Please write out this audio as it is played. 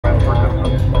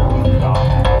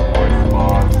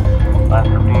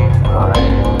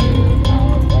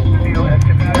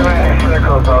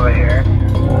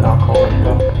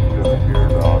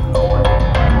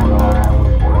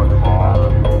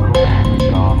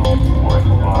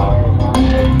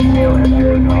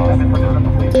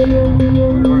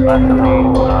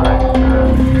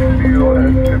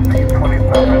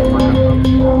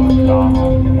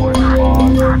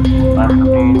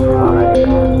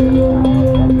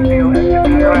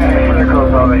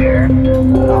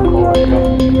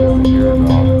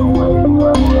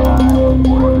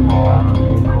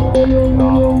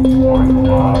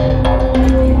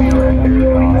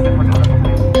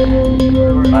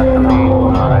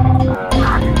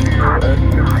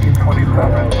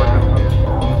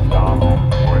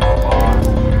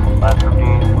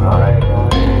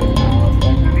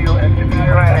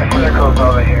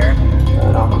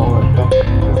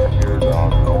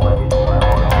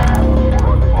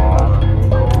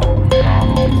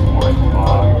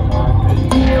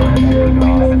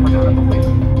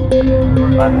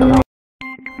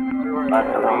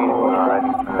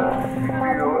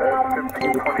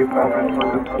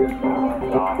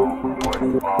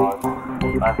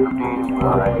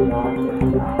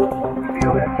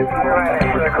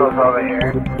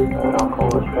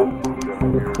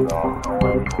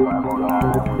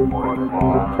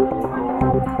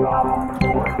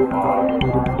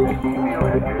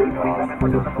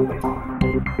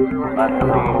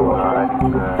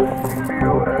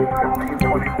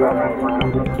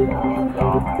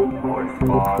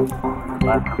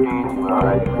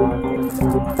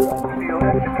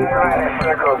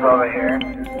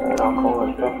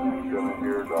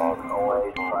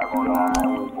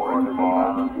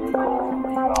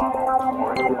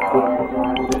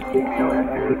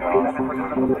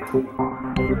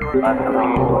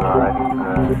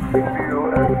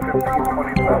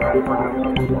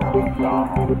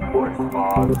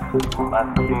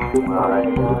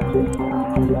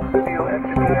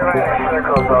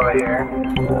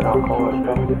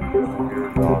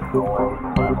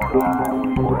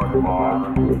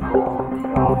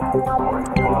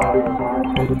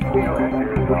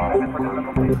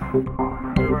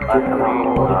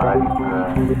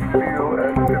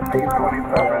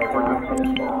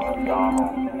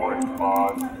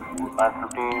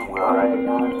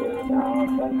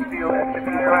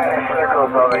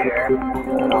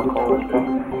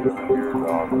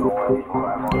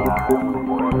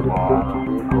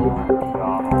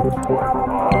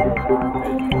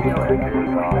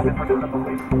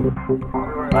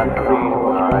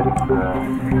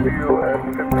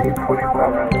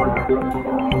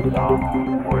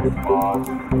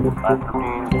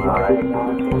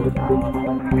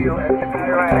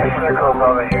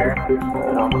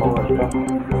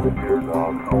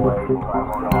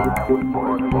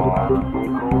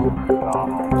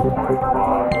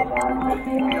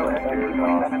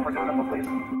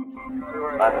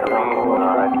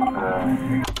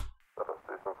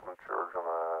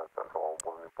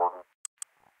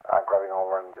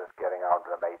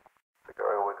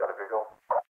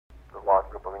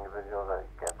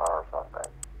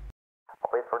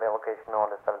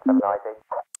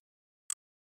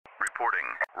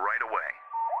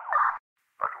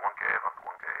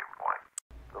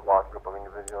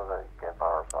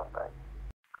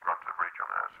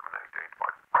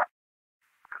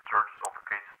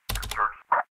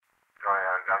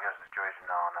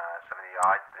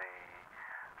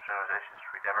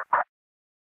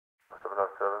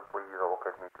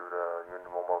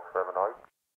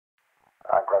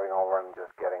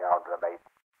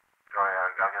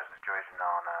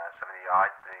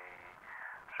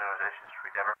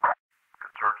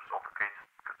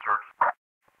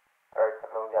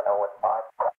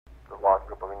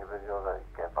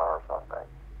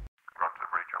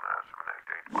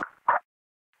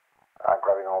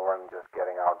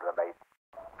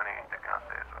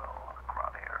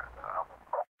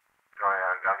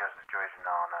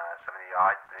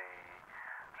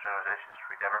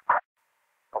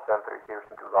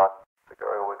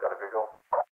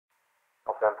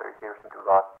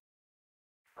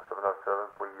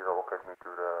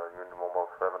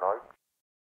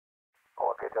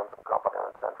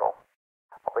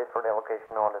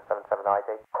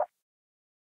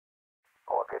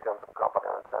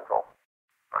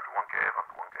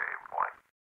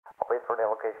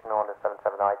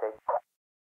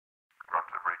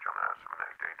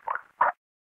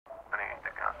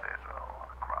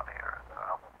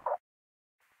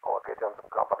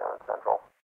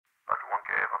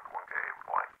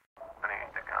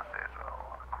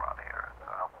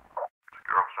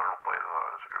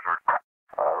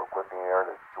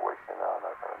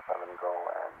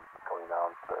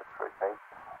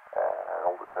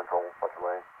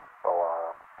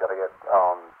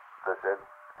this in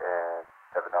and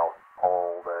having out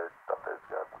all the stuff that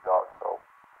we got. So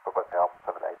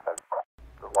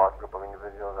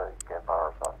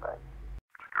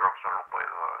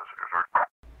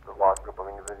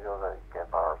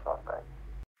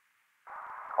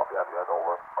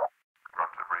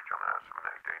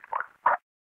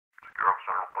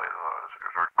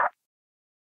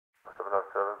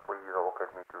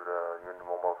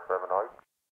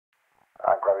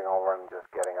just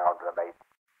getting out to the base.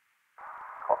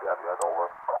 Copy that, yes,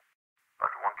 over.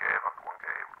 Dr. 1K, Dr. 1K,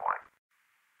 replying.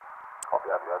 Copy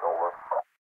that, yes, over.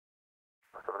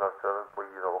 707,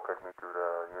 please locate me to the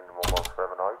Union Mobile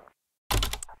 7I.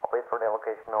 I'll wait for the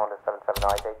location on the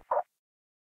 77I date.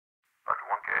 Dr.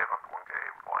 1K, Dr. 1K,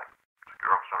 replying.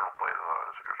 Secure officer will play the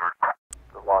secure search.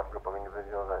 There's a large group of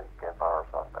individuals that you can't find our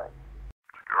suspect.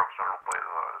 Secure officer will play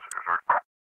the secure search.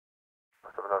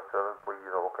 707, please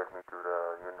locate me to the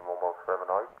Union Mobile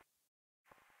 7I.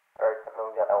 Alright, so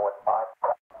we got West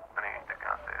 5. Anything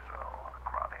I say is a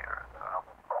crowd here.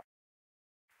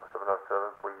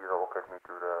 707, please locate me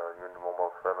to the Union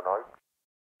Mobile 7I.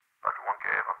 Dr. 1K,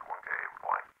 Dr. 1K,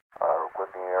 replying.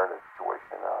 Requesting air the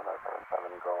situation on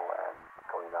 77 go and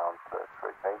going down to the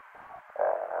straight pace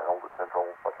and hold the central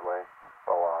such a way.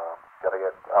 So, gotta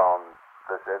get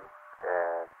this in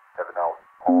and have it out.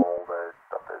 All the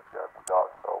stuff is we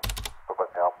got, so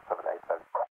requesting help 787.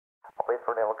 I'll wait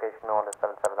for the location on the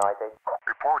 77I date.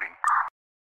 Reporting.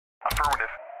 Affirmative.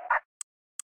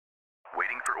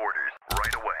 Waiting for orders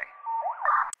right away.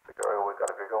 Secretary, we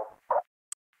got a vehicle.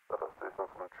 That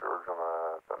assistance from church on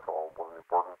central wasn't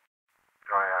important.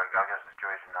 Sorry, I got a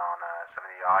situation on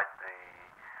 70I, the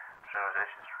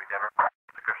civilization street ever.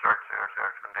 Secure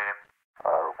search, contain.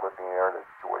 Requesting air the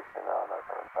situation on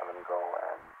 77 go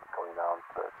and going down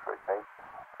to the straight pace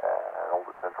and hold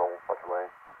the central such a way.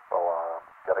 So,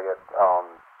 gotta get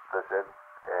this in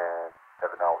and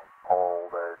have it out. All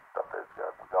the stuff is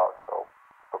we got, so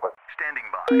request. Standing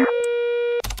by.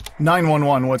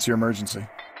 911, what's your emergency?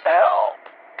 Help!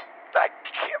 I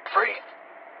can't breathe.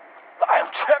 I'm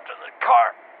trapped in the car.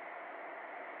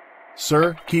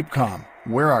 Sir, keep calm.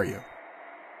 Where are you?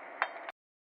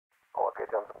 Okay,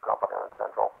 Johnson, company on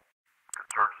central. Good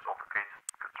search, Sulfur case.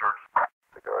 Good search.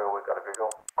 Secretary, we got a vehicle.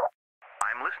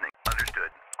 I'm listening.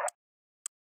 Understood.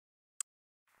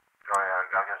 Sorry, I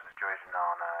got a situation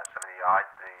on 70I,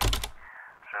 the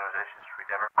civilization street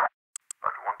ever.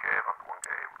 Dr. 1K, Dr. 1K,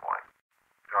 replying.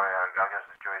 Sorry, I got a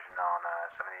situation on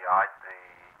 70I, the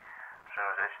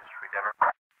civilization street ever.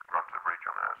 Run to the breach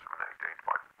on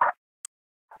 7885.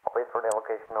 I'll wait for the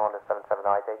location on the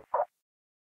 77I date.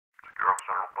 Secure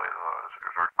officer will play the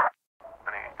secure search.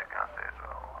 Anything I say is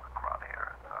a crowd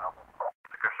here.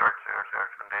 Secure search,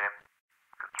 contain.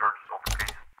 Good search, Sulfur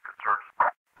case. Good search.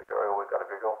 Secretary, we got a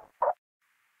vehicle.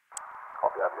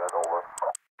 Copy that, yes, over.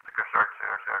 Secure search,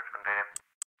 contain.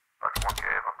 Dr. 1K,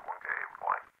 Dr. 1K,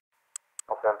 replying.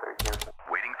 I'll send 3 Houston.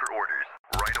 Waiting for orders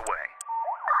right away.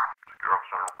 Secure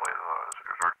officer will play the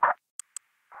secure search.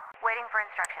 Waiting for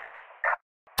instructions.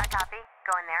 I copy.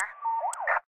 Go in there.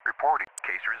 Reporting.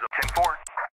 Case result. 10-4.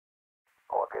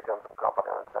 Okay, Johnson, company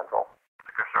on central.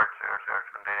 Secure search,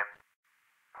 contain.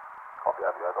 Copy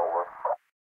that, yes, over.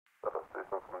 That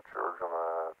assistance from church on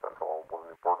central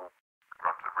wasn't important.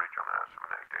 Run to the breach on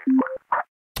 7885.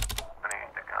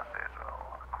 Anything I say is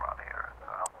a crowd here.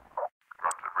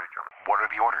 Run to the breach on. What are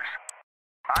the orders?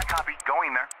 I copy.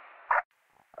 Going there.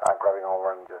 I'm driving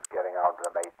over and just getting out to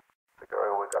the base.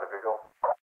 Secretary, we got a vehicle.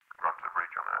 Run to the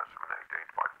breach on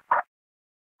 7885.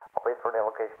 I'll wait for the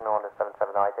location on the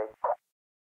 77I date.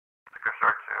 Secure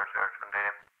search,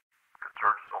 contain. Good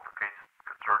search, Sulfur case.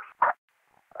 Good search.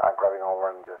 I'm driving over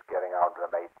and just getting out to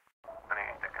the base.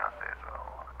 Anything I say is a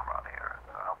crowd here.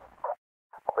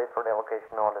 I'll wait for the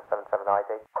location on the 77I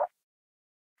date.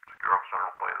 Secure officer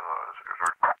will play the secure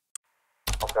search.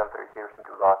 I'll send 3 Houston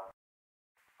to lot.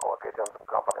 Okay, Johnson,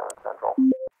 company on central.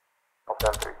 I'll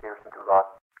send 3 Houston to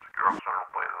lot. Secure officer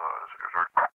will play the secure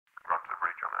search. Run to the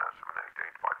breach on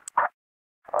 7885.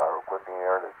 Requesting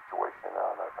air the situation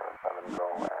on 77 go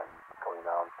and going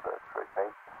down to the straight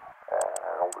pace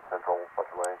and hold the central such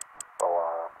a way. So,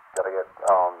 gotta get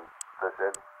this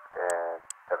in and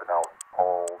have it out.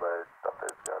 All the stuff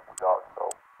is we got, so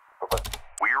request.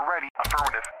 We are ready.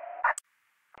 Affirmative.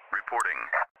 Reporting.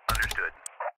 Understood.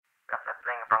 Got that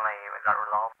thing from we got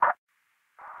resolved.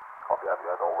 Copy that,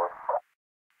 yes, over.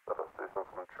 That assistance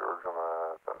from church on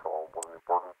central wasn't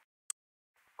important.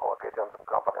 Okay, Johnson,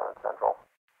 company on central.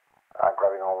 I'm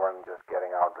driving over and just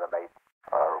getting out to the base.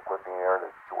 Requesting air the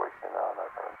situation on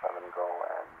 77 go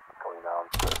and going down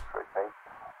to the straight pace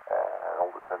and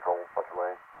hold the central such a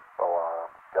way. So,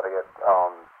 gotta get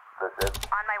this in.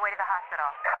 On my way to the hospital.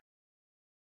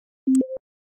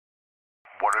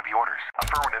 What are the orders?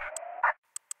 Affirmative.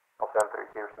 I'll send 3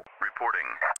 Houston. Reporting.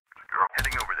 Secure.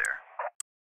 Heading over there.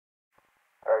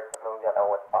 Alright, so we got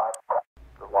West 5.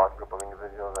 There's a large group of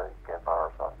individuals that you can't find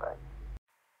our suspect.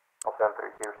 I'll send 3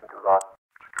 Houston to lot.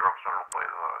 Secure officer will play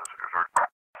the secure search.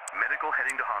 Medical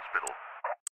heading to hospital.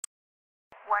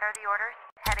 What are the orders?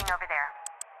 Heading over there.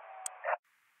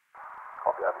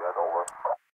 Copy that, yes, over.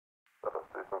 That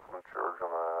assistance from church on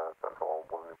Central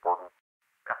wasn't important.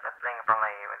 Got that thing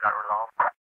friendly, we got resolved.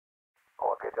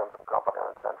 Allocate them some company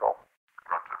on Central.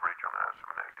 Run to the breach on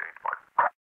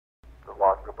 7885. There's a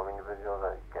large group of individuals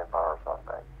that you can't fire a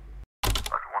suspect.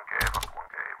 Roger 1K, up to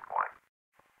 1K, replying.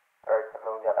 Alright, so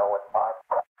we got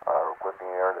 015. Requesting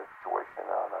air the situation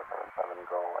on 77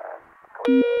 go and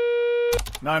go.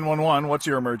 911, what's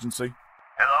your emergency?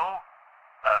 Hello?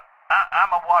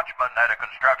 I'm a watchman at a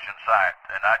construction site,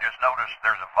 and I just noticed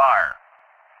there's a fire.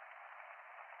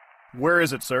 Where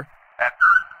is it, sir? At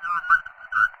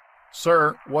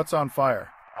Sir, what's on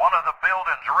fire? one of the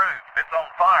building's roof. It's on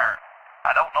fire.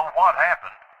 I don't know what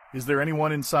happened. Is there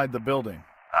anyone inside the building?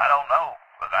 I don't know,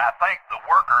 but I think the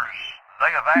workers,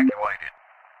 they evacuated.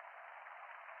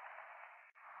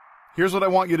 Here's what I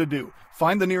want you to do.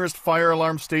 Find the nearest fire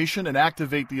alarm station and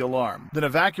activate the alarm. Then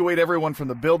evacuate everyone from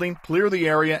the building, clear the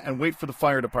area, and wait for the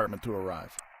fire department to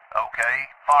arrive. Okay,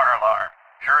 fire alarm.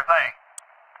 Sure thing.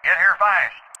 Get here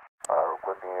fast.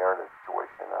 Requesting air the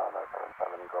situation on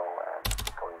 77 go and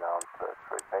going down to the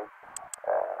straight pace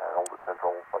and hold the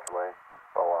Central such a way.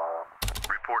 So,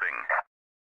 Reporting.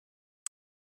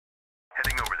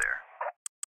 Heading over there.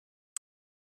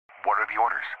 What are the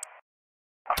orders?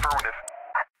 Affirmative.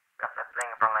 Got that thing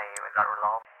friendly, we got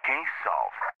resolved. Case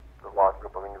solved. there's a large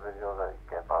group of individuals that you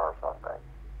can't fire a suspect.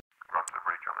 Run to the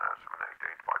breach on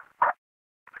 7885.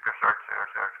 Secure search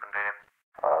contained.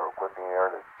 Requesting air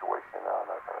the situation on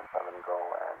 77 go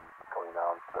and going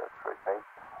down to the straight pace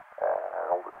and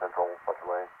hold the Central such a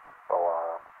way. So,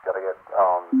 gotta get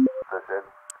this in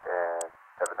and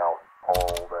have it out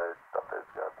all the stuff that's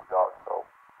we got. So,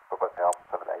 requesting help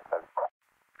 787.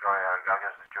 Sorry, I gotta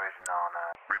get a situation on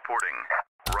Reporting.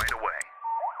 Right away.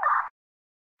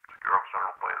 secure officer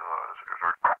will play the secure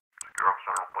search. Secure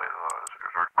officer will play the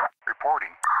secure search.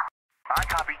 Reporting. I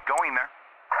copy. Going there.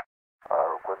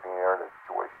 Requesting air the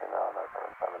situation on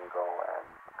 77 go and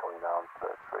going down to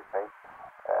the straight pace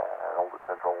and hold the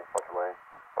Central such a way.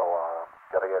 So,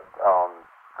 gotta get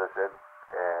this in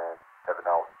and have it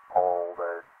out all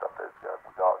the stuff that's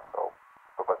we got. So,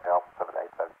 requesting help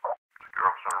 787. Secure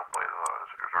officer will play the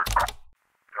secure search.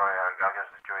 Sorry, I gotta get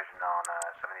a situation on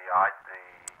 70I. The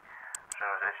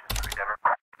civilization street ever.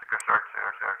 Secure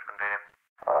search contained.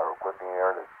 Requesting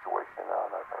air the situation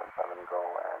on 77 go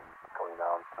and going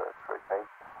down to the straight pace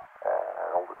and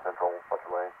hold the Central such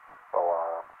a way. So,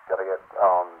 gotta get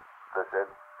this in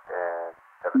and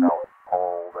have it out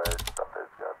all the stuff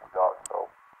that's we got.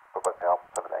 So, requesting help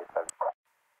 787.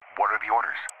 What are the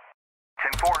orders?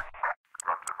 10-4.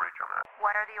 Run to the breach on that.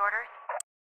 What are the orders?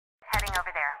 Heading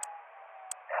over there.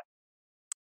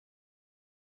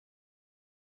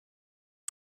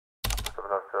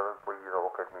 707, please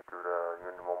locate me to the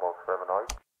Union Mobile 7I.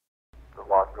 The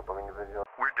large group of individuals.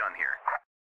 We're done here.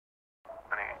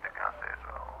 Anything I say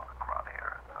so crowd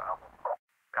here.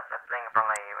 Got that thing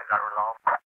friendly, we got resolved.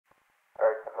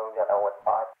 Alright, so we got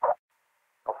 015.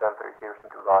 I'll send 3 Houston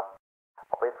to lot.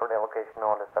 I'll wait for the location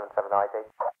on the 77I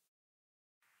date.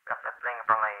 Got that thing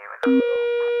friendly, we got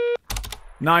resolved.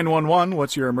 911,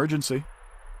 what's your emergency?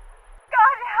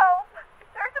 God help!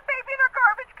 There's a baby in our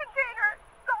garbage container.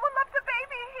 Someone left a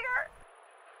baby here.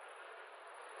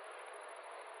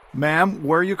 Ma'am,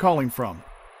 where are you calling from?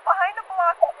 Behind a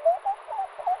block.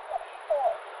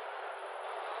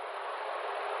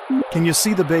 Can you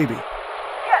see the baby?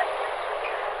 Yes.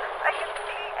 I can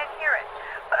see and hear it,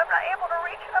 but I'm not able to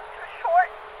reach it. I'm too short.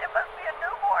 It must be a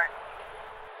newborn.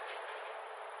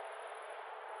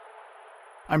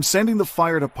 I'm sending the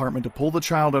fire department to pull the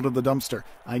child out of the dumpster.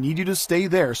 I need you to stay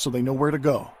there so they know where to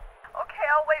go. Okay,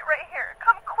 I'll wait right here.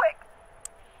 Come quick.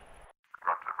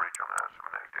 Run to the breach on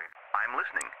 7885. I'm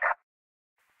listening.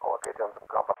 Okay, done some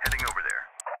comp. Heading over there.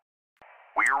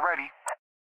 We're ready.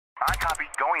 I copy.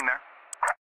 Going there.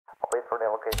 I'll wait for the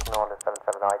location on the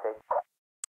 77I date.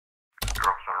 Secure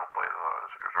officer will play the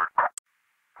secure search.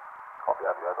 Copy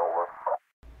that, over.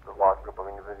 There's a large group of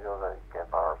individuals that you can't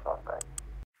fire a suspect.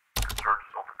 Good search,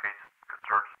 sulfur case. Good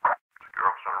search. Secure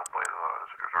officer will play the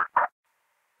secure search.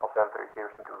 I'll send 3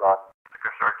 Houston to lot.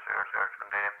 Secure search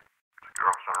contained. Secure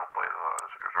officer will play the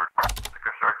secure search.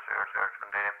 Secure search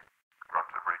contained. Run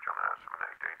to the breach on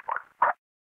 7885.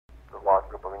 There's a large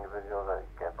group of individuals that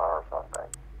you can't fire a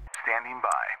suspect. Standing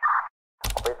by.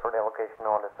 I'll wait for the location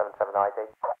on the 77I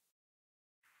date.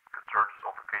 Good search,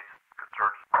 sulfur case. Good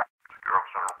search. Secure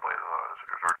officer will play the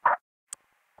secure search.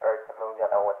 Alright, so we got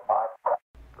 015.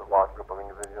 There's a large group of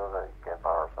individuals that you can't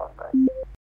fire a suspect.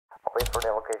 I'll wait for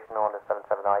the location on the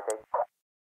 77I date.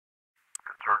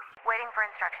 Good search. Waiting for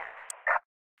instructions.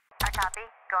 I copy.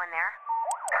 Go in there.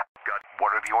 Got.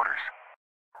 What are the orders?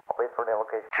 I'll wait for the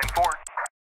location. 10-4.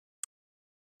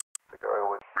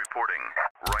 Reporting.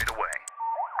 Right away.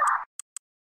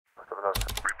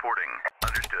 Reporting.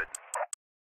 Understood.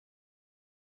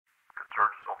 Good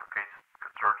search, Sulfur case.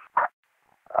 Good search.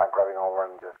 Grabbing over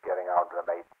and just getting out the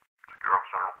bait. Secure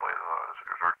officer will play the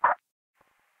secure search.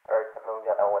 Alright, so we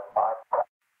got 015.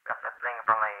 Got that thing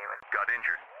from the... Got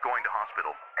injured. Going to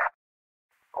hospital.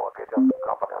 Okay, jump to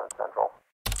company on Central.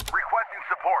 Requesting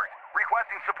support.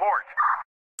 Requesting support.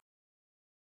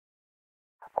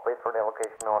 I'll wait for the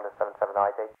location on the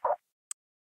 7798.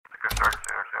 Secure search,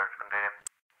 contained.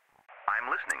 I'm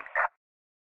listening.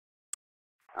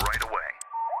 Right away.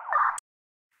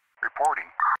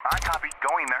 Reporting. I copy.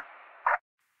 Going there.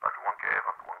 Back to 1K,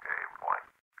 reply.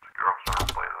 Secure officer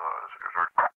will play the secure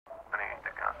search.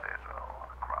 Anything I say is a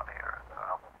crowd here.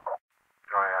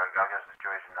 Sorry, I got a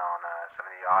situation on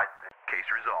 70I. Case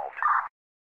resolved.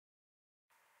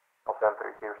 I'll send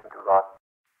 3 Houston to Rod.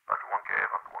 Back to 1K,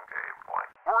 reply.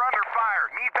 We're under fire.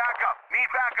 Need backup. Need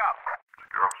backup.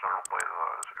 Secure officer will play the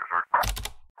secure search.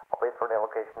 I'll wait for the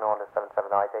location on the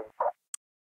 7798.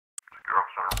 Secure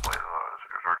officer will play the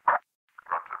secure search.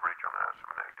 Run to the breach on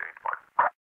 7885.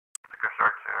 Secure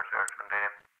search,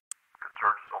 contained. Good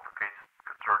search, Sulfur case.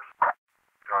 Good search.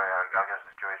 Sorry, I got a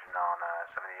situation on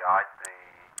 70I. The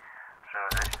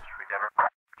service is Endeavor.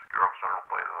 Secure officer will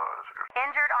play the secure search.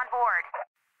 Injured on board.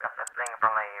 Got that thing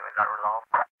from the... We got resolved.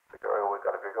 Secure, we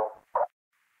got a visual.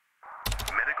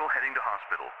 Medical heading to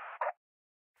hospital.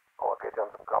 Okay,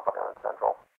 jump to company on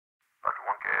Central. Back to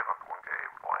 1K,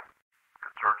 reply.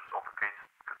 Good search, Sulfur case.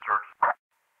 Good search.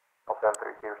 I'll send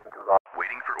 3 Houston to Rod.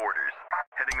 Waiting for orders.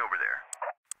 Heading over there.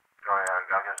 Sorry, I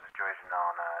got a situation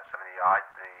on 70I.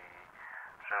 The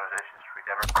service is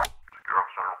Endeavor. Secure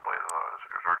officer will play the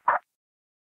secure search.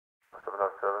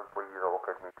 707, please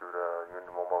locate me to the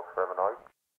Union Mobile 79.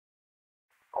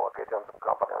 Okay, jump to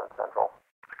company on Central.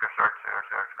 Secure search,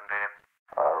 contained.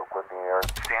 Requesting air.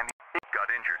 Standing. Got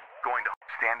injured. Going to.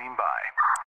 Standing by.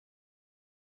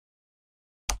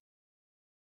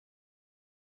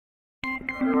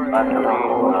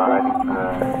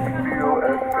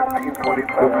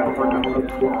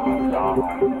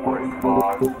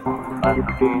 Circles over here.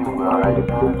 Circles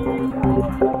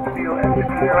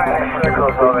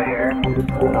over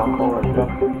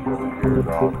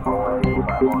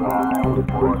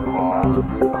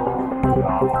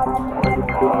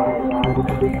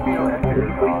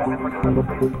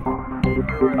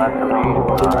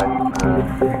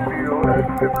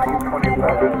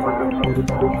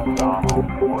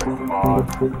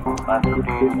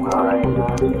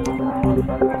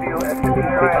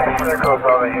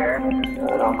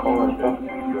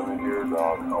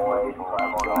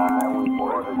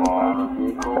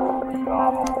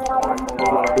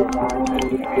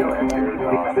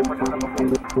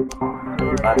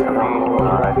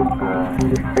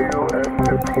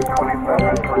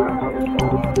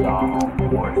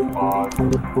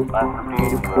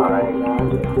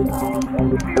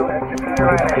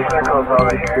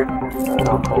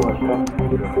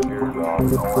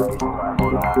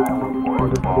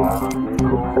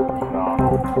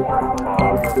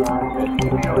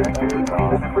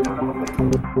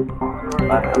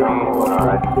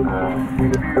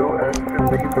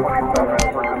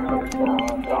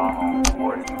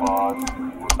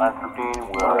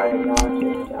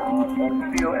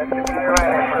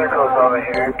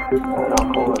Circles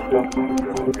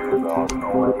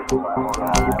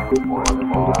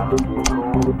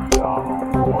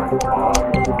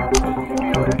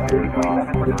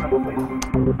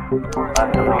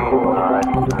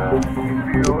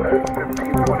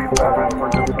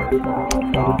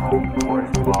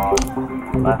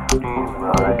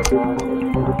over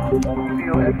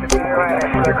here.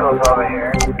 Circles over here. Circles over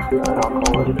here.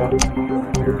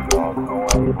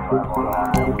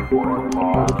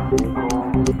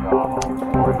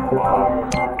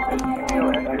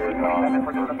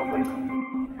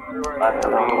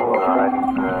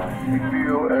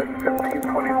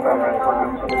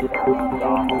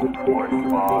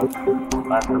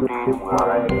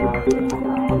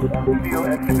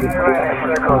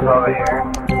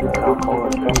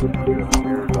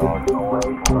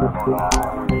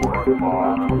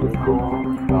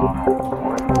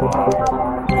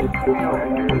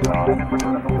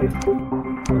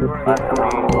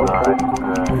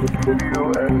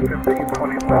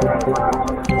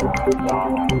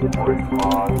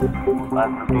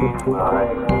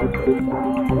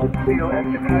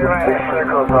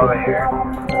 Circles over here. Circles over here.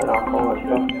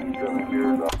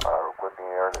 Requesting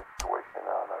air in the situation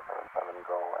on 77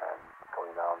 go and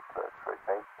going down to the straight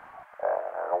paint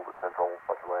and hold the Central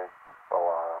much away. So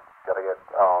gotta get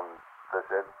this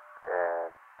in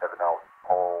and having out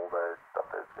all the stuff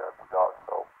that we got.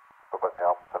 So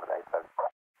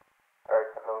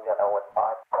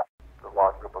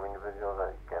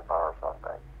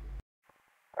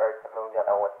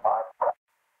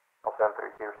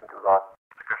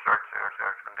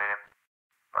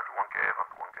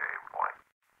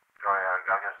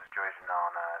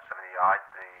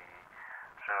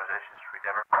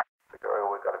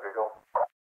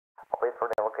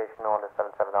location on the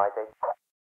 77 ID.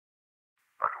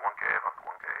 After 1K, after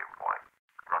 1K, flying.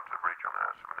 Run to the breach on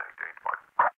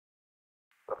 7885.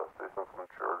 That is distance from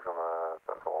church on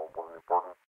Central wasn't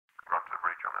important. Run to the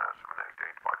breach on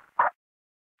 7885.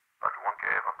 After 1K,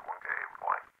 after 1K,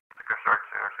 flying. Secure search,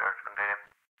 continue.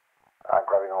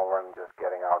 Grabbing over and just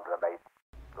getting out of the base.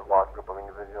 There's a large group of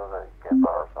individuals that you can't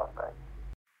fire a suspect.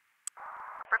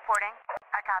 Reporting.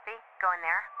 I copy. Going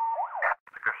there.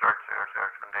 Secure search,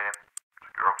 continue.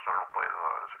 Secure officer will play the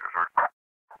secure search.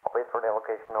 I'll wait for the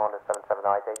location on the 77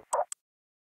 ID.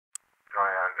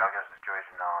 Sorry, I got a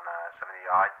situation on 70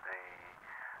 the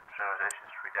civilization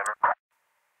street ever.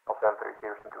 I'll send 3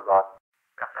 Houston to that.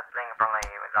 Got that thing friendly,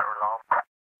 we got resolved.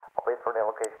 I'll wait for the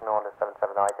location on the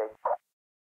 77 ID.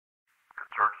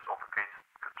 Good search, solve the case,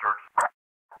 good search.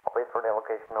 I'll wait for the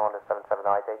location on the 77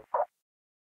 ID.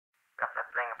 Got that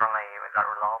thing friendly, we got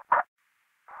resolved.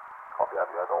 Copy that,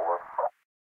 yeah, over.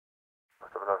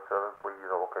 707, please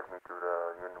locate me to the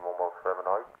Union Mobile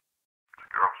 7-8.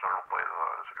 Secure officer will play the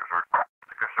secure search.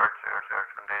 Secure search,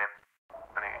 continue.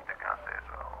 Anything I say,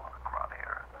 so crowd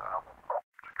here.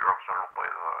 Secure officer will play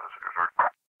the secure search.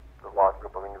 There's a large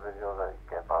group of individuals that you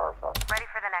can't fire a suspect. Ready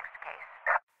for the next case.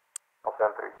 I'll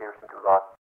send 3 Houston to that.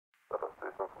 That is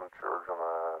distance from church on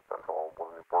Central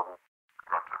wasn't important.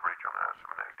 Run to the breach on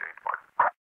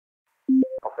 7885.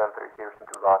 I'll send 3 Houston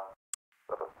to that.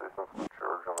 That is distance from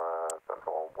church on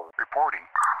Central wasn't. Reporting.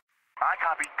 I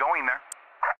copy. Going there.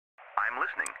 I'm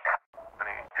listening.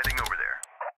 Heading over there.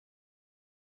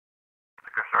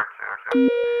 Secure search.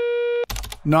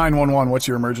 911, what's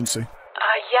your emergency?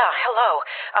 Yeah, hello.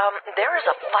 There is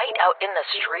a fight out in the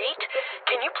street.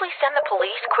 Can you please send the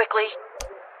police quickly?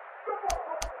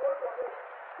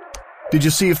 Did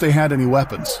you see if they had any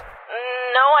weapons?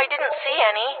 No, I didn't see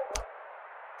any.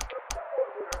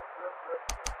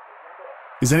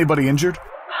 Is anybody injured?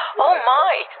 Oh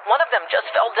my, one of them just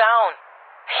fell down.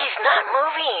 He's not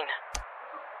moving.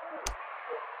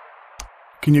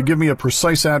 Can you give me a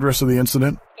precise address of the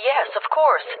incident? Yes, of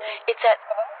course. It's at...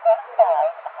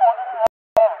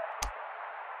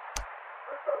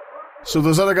 So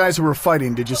those other guys who were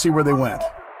fighting, did you see where they went?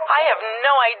 I have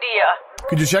no idea.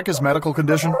 Could you check his medical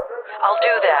condition? I'll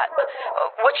do that.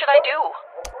 What should I do?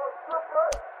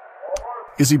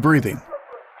 Is he breathing? 1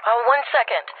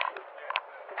 second.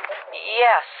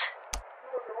 Yes.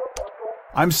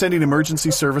 I'm sending emergency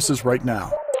services right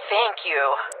now. Thank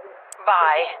you.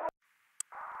 Bye.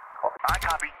 I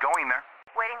copy. Going there.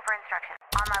 Waiting for instructions.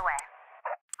 On my way.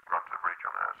 Run to the breach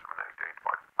on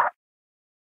 7885.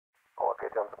 I'll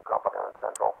locate them from company on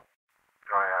Central.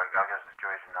 Sorry, I got a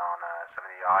situation on 70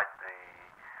 the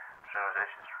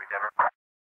civilization street ever.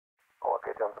 I'll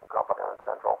locate them from company on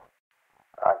Central.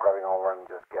 Grabbing over and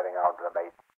just getting out of the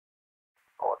base.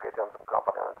 I'll locate them from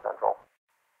company on Central.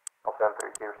 I'll send 3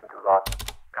 Houston to that.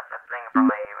 Got that thing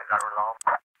friendly, we got resolved.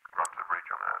 Run to the breach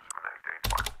on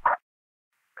 7885.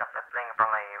 Got that thing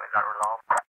friendly, we got resolved.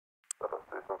 That is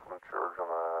distance from church on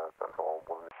Central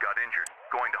wasn't. Got injured.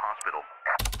 Going to hospital.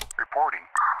 Reporting.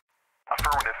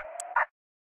 Affirmative.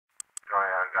 Sorry,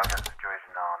 I got a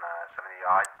situation on 70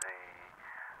 the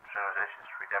civilization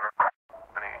street ever.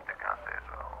 Anything I say,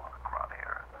 so crowd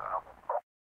here.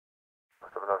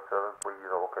 707, please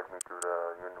locate me to the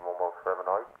Union Mobile 7-8.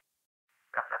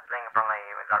 Got that thing friendly,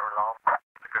 we got resolved.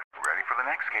 Ready for the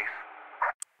next case.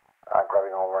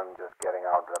 Grabbing over and just getting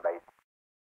out of the base.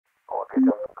 I'll locate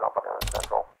them from company on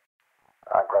Central.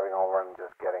 Grabbing over and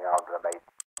just getting out of the base.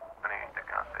 Anything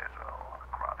I say, so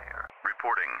crowd here.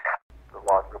 Reporting. There's a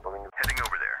large group of individuals. Heading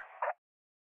over there.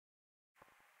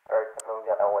 Alright, so we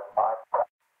got no with 5.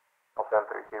 I'll send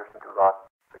 3 Houston to that.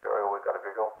 Security, we got a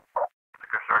visual.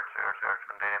 Secure search,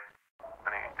 continue.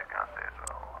 Anything I say,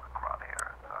 so crowd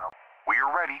here. We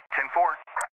are ready. 10-4.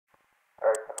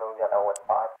 Alright, so we got no with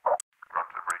 5. Run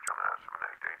to the breach on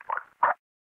 7885.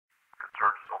 Good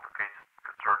search, solve the case,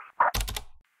 good search.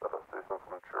 That is distance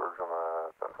from church on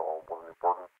Central wasn't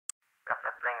important. Got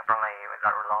that thing friendly, we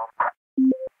got resolved.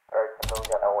 Alright, so we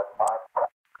got no with 5.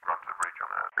 Run to the breach on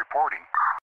Reporting.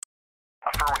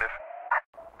 Affirmative.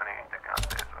 anything I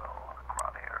say, so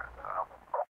crowd here.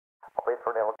 I'll wait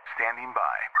for the Standing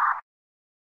by.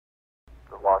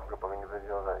 There's a large group of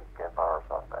individuals that you can't fire a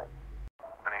suspect.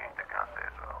 Anything I say,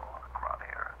 so crowd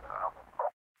here.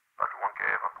 After 1K,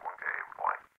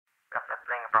 flying. Got that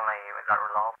thing friendly, we got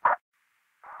resolved.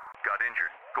 Got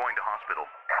injured. Going to hospital.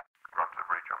 Run to the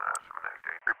breach on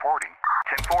 7885. Reporting.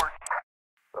 10-4.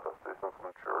 That is distance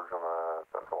from church on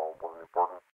Central wasn't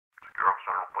important. Secure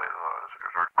officer will play the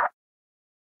secure search.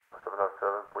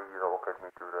 707, please locate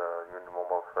me to the Union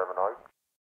Mobile 7-8.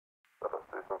 That is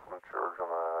distance from church on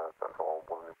Central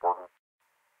wasn't important.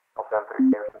 I'll send 3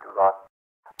 Houston to Lot.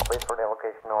 I'll wait for the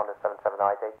location on the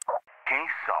 77I date.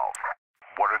 Case solved.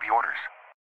 What are the orders?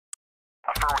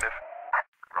 Affirmative.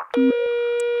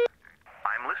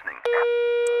 I'm listening.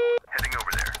 Heading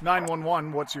over there.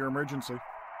 911, what's your emergency?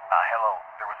 Hello.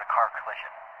 There was a car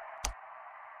collision.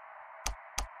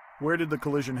 Where did the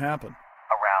collision happen?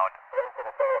 Around.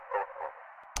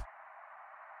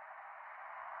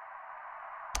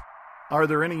 Are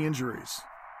there any injuries?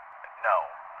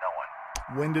 No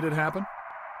one. When did it happen?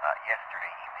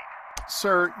 Yesterday evening.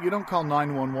 Sir, you don't call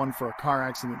 911 for a car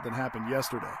accident that happened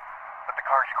yesterday. But the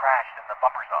car's crashed and the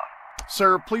bumper's off.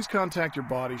 Sir, please contact your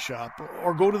body shop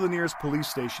or go to the nearest police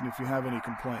station if you have any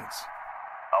complaints.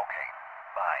 Okay.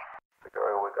 Bye.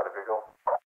 Security, we got a visual.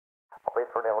 I'll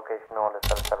wait for the location on the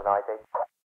 77I date.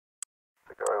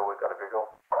 Security, we got a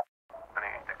visual. I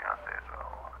need to get this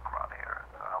crowd here.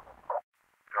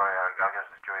 Sorry, I got a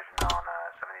situation on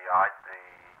 70I, the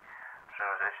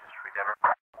Civilization Street, Denver.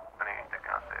 I need to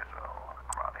get this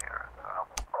crowd here.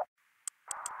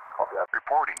 Copy that.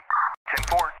 Reporting.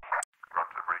 10-4. Run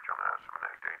to the breach on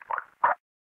 78 Park.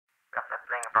 Got that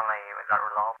thing from we got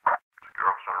resolved.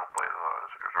 Secure officer will play the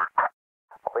secure search.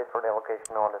 I'll wait for the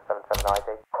location on the 77I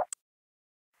date.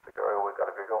 Security, we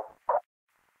got a visual.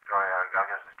 Sorry, I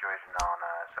got a situation on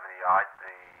 70I,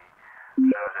 the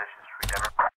Civilization Street,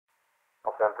 Denver.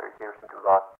 I'll send 3 Houston to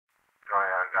Lot. Sorry,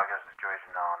 I got a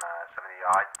situation on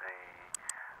 70I, the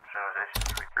Civilization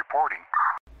Street. Reporting.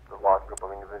 The large group of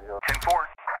individuals. 10-4.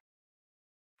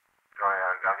 Sorry,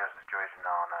 I got a situation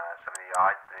on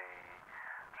 70I, the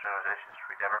Civilization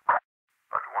Street, Denver.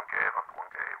 After 1K,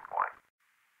 reply.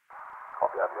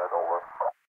 Copy that, you guys over.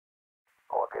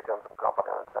 I'll locate them some company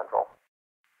on Central.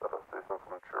 That assistance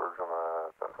from church on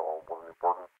Central wasn't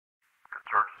important. Good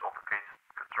search, self-case,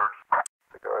 good search.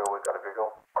 Security, we got a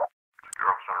visual. Secure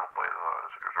officer will play the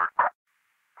secure search.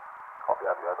 Copy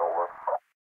that, you guys over.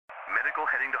 Medical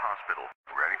heading to hospital.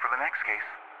 Ready for the next case.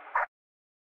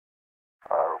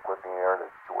 Requesting here the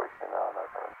situation on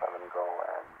 77 go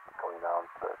and going down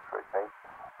to straight pace.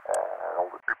 And all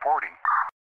the Reporting.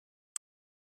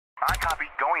 I copy.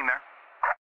 Going there.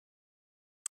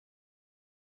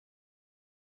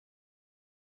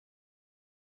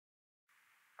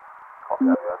 copy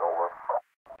that, you guys over.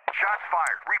 Shots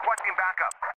fired. Requesting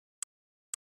backup.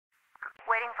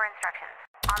 Waiting for instructions.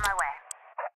 On my way.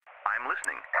 I'm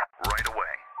listening. Right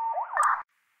away.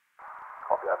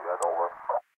 Copy that, you guys over.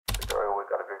 Security, we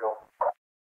got a visual.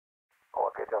 I'll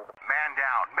locate them. Man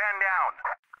down. Man down.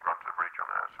 Run to the breach on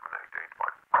 78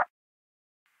 Park.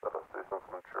 That assistance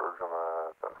from church on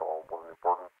Central wasn't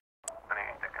important. I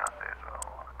need to get this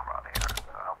crowd here.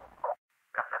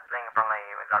 Got that thing from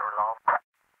we got resolved.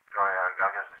 Sorry, I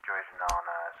got a situation on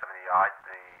 70I,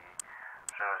 the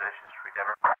Civilization Street,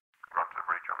 Denver. Run to the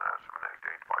breach on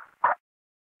 78 Park.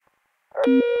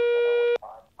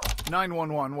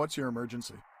 911, what's your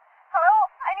emergency? Hello?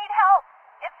 I need help.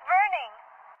 It's burning.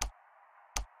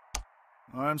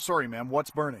 I'm sorry, ma'am.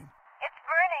 What's burning? It's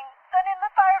burning. Send in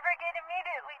the fire brigade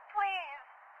immediately, please.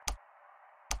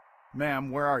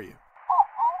 Ma'am, where are you?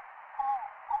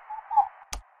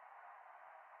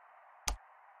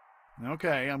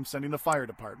 Okay, I'm sending the fire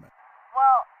department.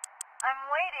 Well, I'm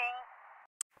waiting.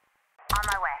 On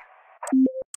my way.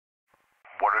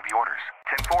 What are the orders?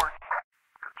 10-4.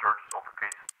 Good search,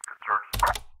 self-case, good search.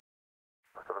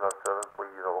 707, please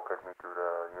locate me to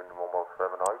the Union Mobile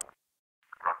 7I.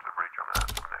 Run to the breach on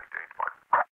 78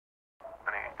 Park. I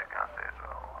need to get this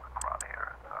crowd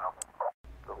here.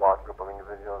 The large group of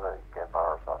individuals that can't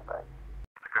fire our suspect.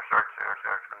 Secure search,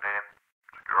 contained.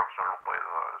 Secure officer will play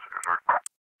the secure search.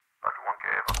 After 1K,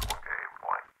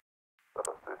 reply. That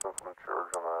assistance from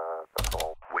church on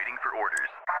Central. Waiting for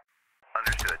orders.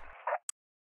 Understood.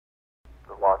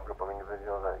 The large group of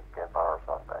individuals that can't fire our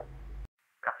suspect.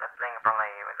 Got that thing from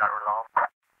we got resolved.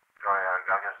 Sorry, I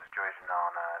got a situation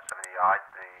on 70I,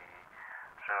 the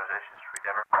Civilization Street,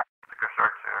 Denver. Secure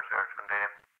search,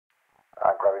 contained.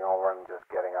 Grabbing over and just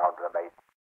getting out of the bait.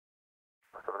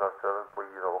 707,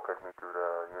 please locate me to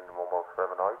the Union Mobile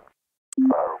 7I.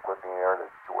 Requesting here the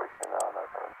situation on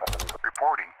 77.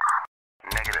 Reporting.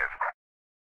 Negative.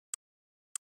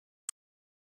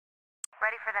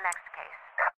 Ready for the next case.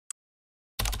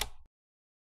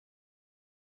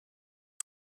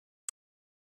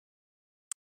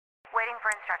 Waiting for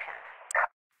instructions.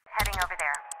 Heading over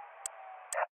there.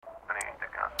 I need to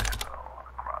get this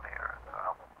crowd here.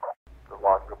 The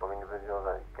large group of individuals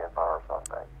that can't fire our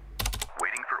suspect.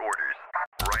 Waiting for orders.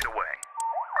 Right away.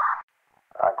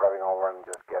 Grabbing over and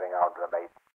just getting out of the bait.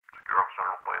 Secure officer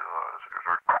will play the secure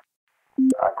search.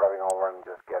 Grabbing over and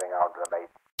just getting out of the bait.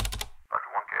 After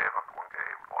 1K,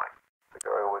 reply.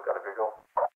 Security, we got a visual.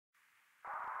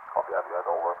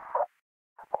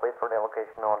 for the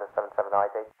location on the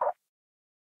 7798.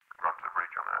 Run to the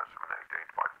breach on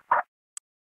 7885.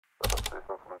 The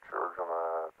assistance from church on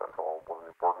Central wasn't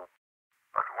important.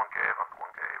 After 1K, after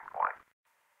 1K, reply.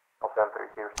 I'll send 3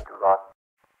 Houston to that.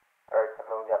 Alright, so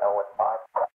we got with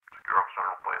 5. Secure officer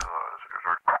will play the secure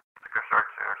search. Secure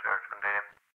search, contain.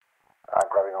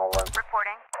 Grabbing over and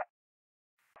Reporting.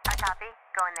 I copy.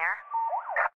 Going there.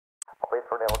 I'll wait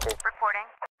for the location. Reporting.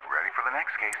 Ready for the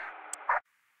next case.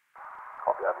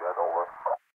 Copy that, over.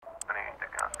 I need to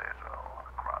kind of say so.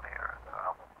 Crowd here.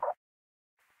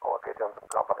 I'll locate them some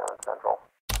company on Central.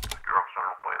 Secure officer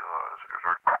will play the secure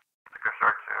search. Secure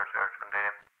search,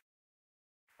 contain.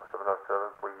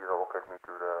 707, please locate me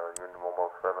to the Union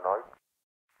Mobile 78.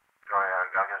 Sorry, I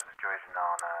got a situation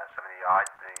on 78.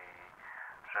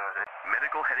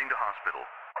 Medical heading to hospital.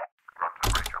 Run to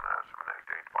the breach on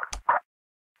 7885.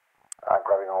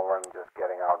 Grabbing over and just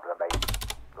getting out of the base.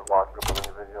 The large group of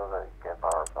individuals that you can't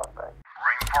fire suspect.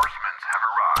 Reinforcements have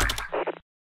arrived.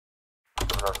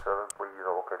 707, please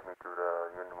locate me to the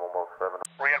Union Mobile 7.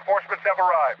 Reinforcements have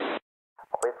arrived.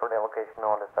 I'll wait for the location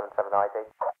on the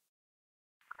 7798.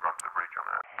 Run to the breach on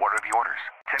What are the orders?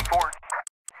 10-4.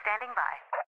 Standing by.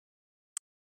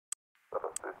 The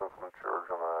assistance from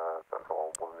church on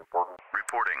Central wasn't important.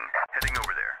 Reporting. Heading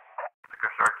over there.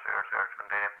 secure search,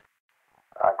 contain.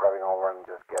 Grabbing over and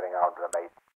just getting out of the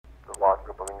base. The large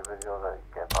group of individuals that you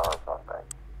can't fire suspect.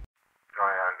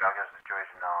 Sorry, I got a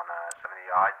situation on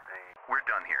 78. We're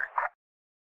done here.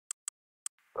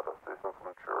 The assistance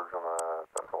from church on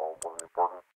Central wasn't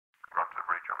important. Run to the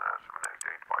breach on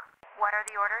 7885. What are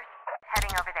the orders?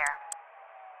 Heading over there.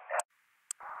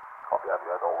 Copy that,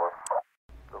 over.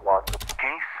 The large group.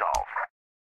 Case solved.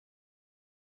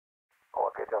 I'll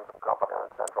locate them some company on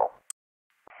Central.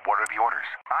 What are the orders?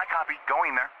 I copy.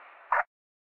 Going there.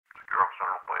 Secure officer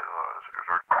will play the secure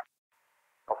search.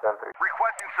 I'll send 3.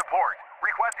 Requesting support.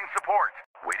 Requesting support.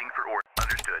 Waiting for order.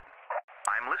 Understood.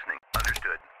 I'm listening.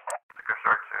 Understood. Secure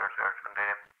search,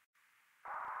 contain.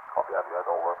 Copy that,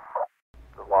 over.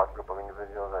 The large group of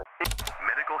individuals that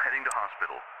Medical heading to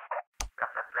hospital.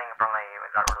 Got that thing from we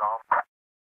got resolved.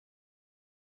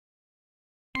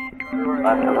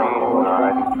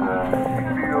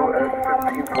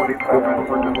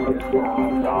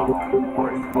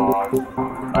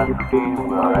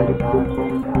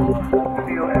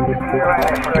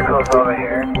 circles over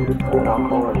here. Circles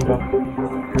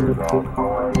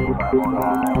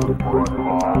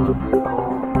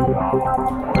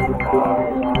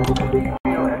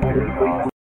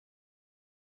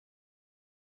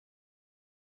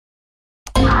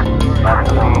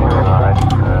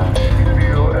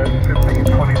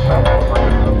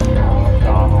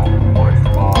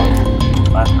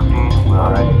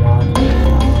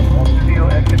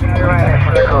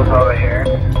over here.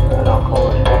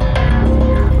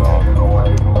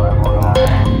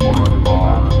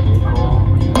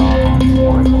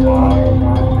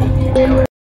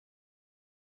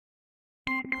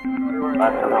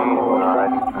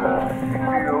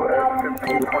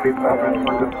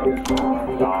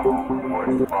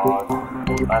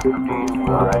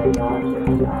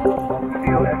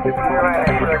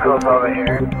 Circles over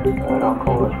here.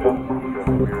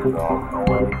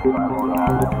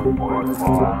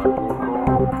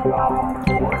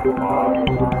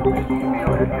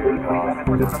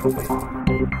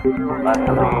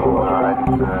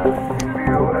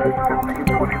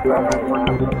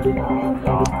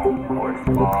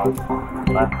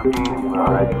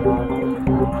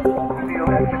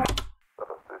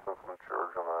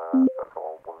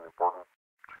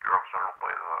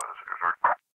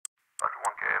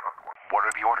 What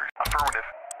are the orders? Affirmative.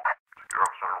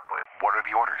 What are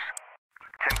the orders?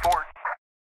 10-4.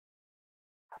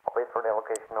 I'll wait for the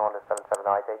location on the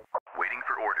 7798. Waiting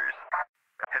for orders.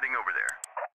 Heading over there.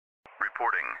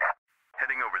 Reporting.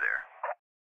 Heading over there.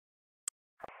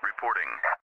 Reporting.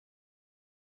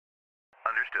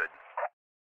 Understood.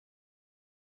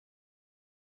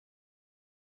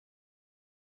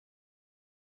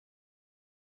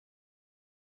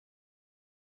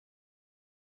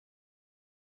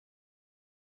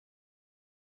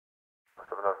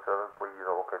 Please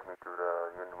locate me to the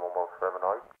Union Mobile 78.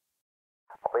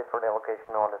 I'll wait for the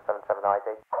location on the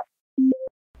 7798.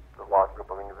 The large group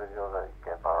of individuals that you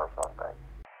can't fire suspect.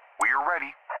 We are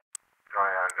ready.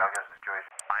 Sorry, I got a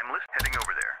situation. I'm heading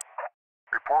over there.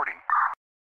 Reporting.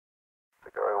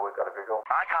 Security, we got a visual.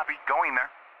 I copy. Going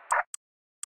there.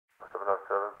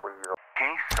 707, please.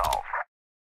 Case solved.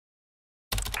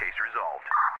 Case resolved.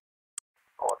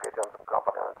 I'll locate them some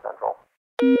company on Central.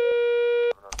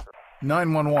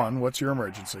 911, what's your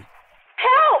emergency?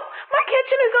 Help! My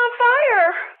kitchen is on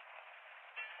fire!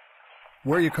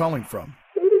 Where are you calling from?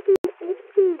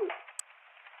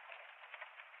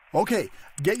 Okay,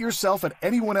 get yourself and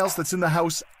anyone else that's in the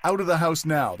house out of the house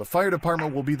now. The fire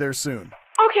department will be there soon.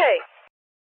 Okay.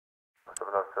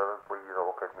 707, please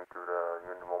locate me to the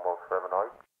Union Mobile 7-8.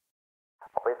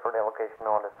 I'll wait for the location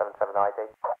on the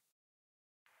 778.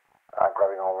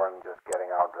 Grabbing over and just getting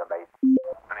out the bait.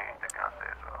 Anything I say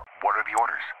as well. What are the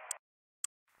orders?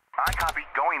 I copy.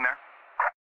 Going there.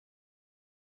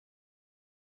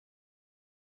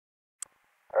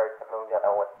 Alright, Got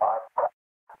with 5.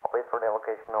 I'll wait for the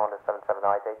location on the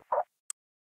 778.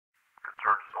 Good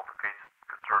search, Sulfur case.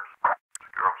 Good search.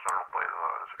 Secure officer will play the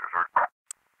secure search.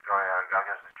 Sorry, I got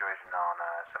a situation on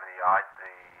 78.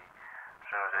 The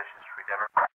civilization street ever.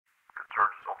 Good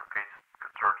search, Sulfur case.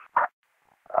 Good search.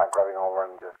 Grabbing over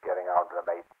and just getting out the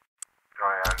bait.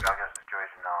 Sorry, I got a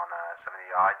situation on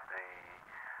 78. The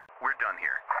We're done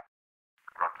here.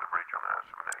 run to the breach on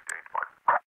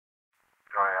 7885.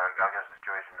 Sorry, I got a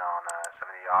situation on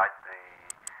 78. The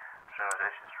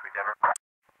civilization street ever.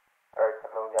 Alright,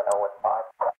 Got with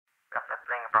 5. Got that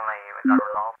thing from me. We got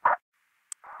resolved.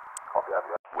 Copy that.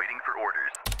 Waiting for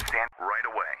orders. Stand right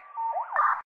away.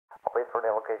 I'll wait for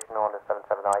the location on the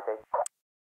 778.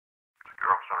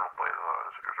 Secure officer will play the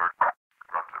secure search.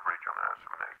 Run to the breach on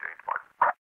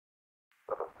 7885.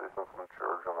 The assistance from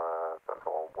church on the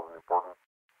central wasn't important.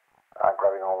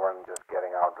 Grabbing over and just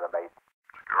getting out the bait.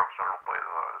 Secure officer will play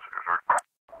the secure search.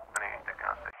 Anything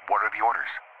I say. What are the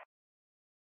orders?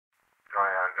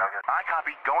 Sorry, I got I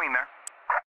copy. Going there.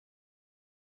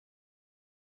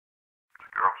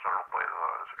 secure officer will play the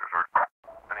secure search.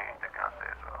 Anything I say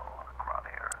as well. Around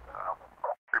here.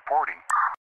 Reporting.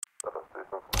 The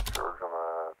assistance from church on the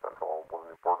central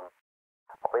wasn't important.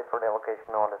 I'll wait for the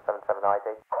location on the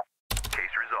 778.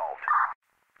 Case resolved.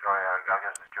 Sorry, I got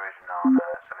a situation on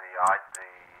 78. The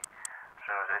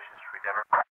civilization street ever.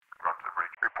 Run to the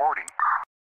breach. Reporting.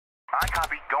 I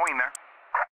copy. Going there.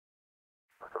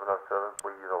 707,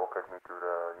 please locate me to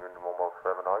the Union Mobile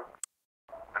 7-8.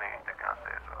 Anything I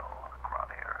say as well.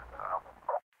 Around here.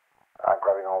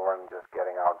 Grabbing over and just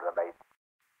getting out the bait.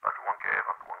 After 1K,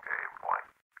 after 1K, reply.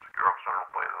 Secure officer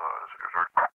will play the secure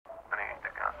search.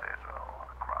 Anything I say as well.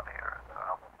 Around here.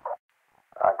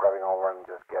 Grabbing over and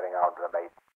just getting out the bait.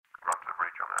 Run to the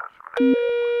breach on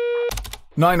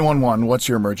 7885. 911, what's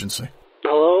your emergency?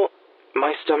 Hello?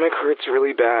 My stomach hurts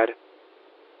really bad.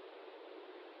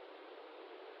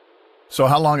 So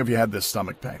how long have you had this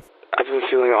stomach pain? I've been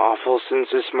feeling awful since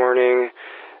this morning,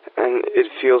 and it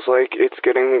feels like it's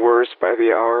getting worse by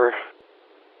the hour.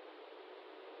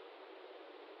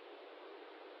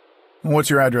 What's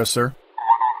your address, sir?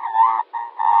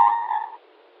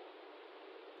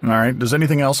 All right, does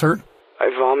anything else hurt? I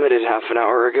vomited half an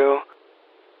hour ago.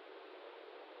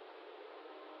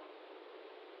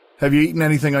 Have you eaten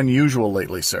anything unusual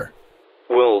lately, sir?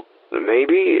 Well,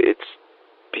 maybe it's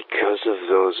because of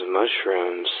those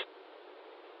mushrooms.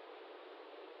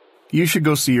 You should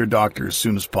go see your doctor as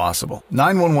soon as possible.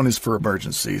 911 is for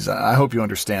emergencies. I hope you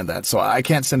understand that, so I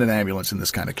can't send an ambulance in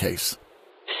this kind of case.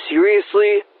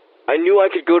 Seriously? I knew I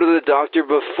could go to the doctor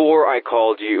before I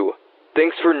called you.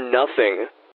 Thanks for nothing.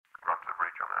 Run to the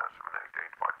breach on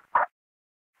 7885.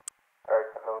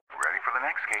 Ready for the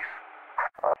next case.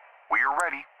 We are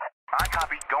ready. I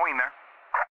copy. Going there.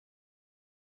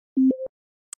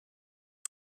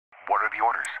 What are the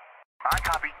orders? I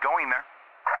copy. Going there.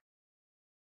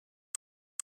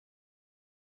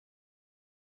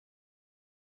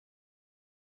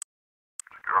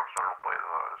 Secure officer will play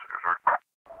the secure search.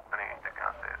 Anything I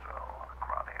say as well.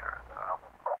 Around here.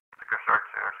 Secure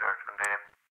search, contain.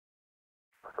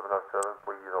 707,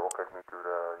 please locate me to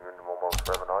the Union Mobile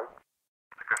 7-8.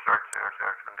 Secure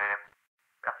search, contain.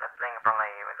 Got that thing from me.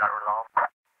 We got resolved.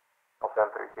 I'll send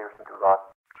 3 Houston to that.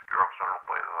 Secure officer will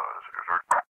play the secure search.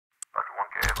 After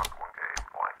 1K, after 1K,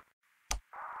 reply.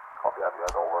 Copy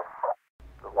that, over.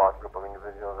 The large group of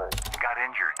individuals Got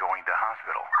injured going to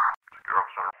hospital. Secure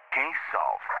officer. Case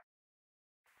solved.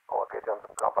 I'll locate them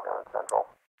some company on Central.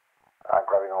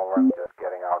 Grabbing over and just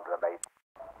getting out the bait.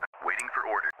 Waiting for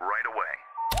order right away.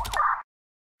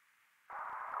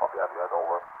 Copy that,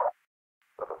 over.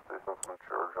 The assistance from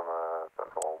church on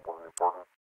Central wasn't important.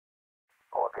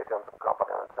 I'll locate them some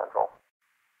company on Central.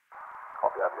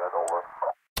 Copy that, over.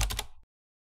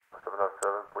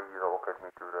 707, please locate me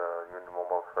to the Union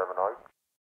Mobile 7-8.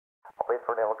 I'll wait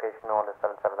for the location on the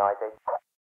 778.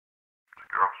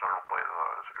 Secure officer will play the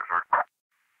secure search.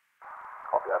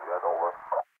 Copy that, over.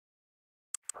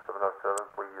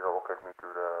 707, please locate me to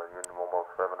the Union Mobile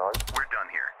 7-8. We're done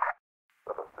here.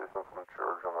 The assistance from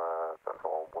church on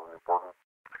Central wasn't important.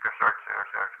 Secure search,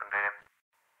 contain.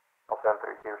 I'll send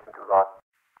 3 Houston to that.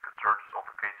 Good search,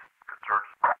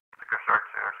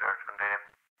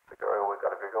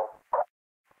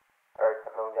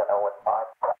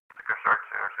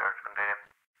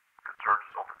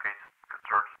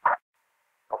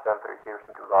 10-3,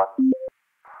 Houston, 2 lot.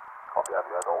 Copy that,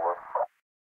 yes, over.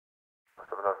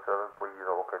 707, please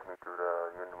locate me to the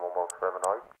Union Mobile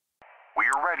 7-8. We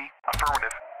are ready.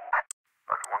 Affirmative.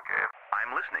 Roger, 1K.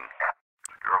 I'm listening.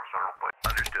 Secure up central plate.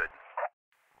 Understood.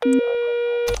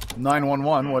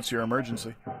 911, what's your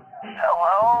emergency?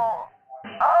 Hello?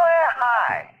 Oh, yeah,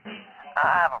 hi. I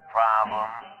have a problem.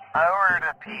 I ordered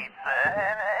a pizza,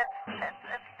 and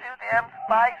it's too damn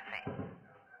spicy.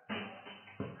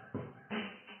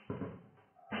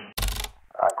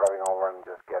 I'm grabbing over and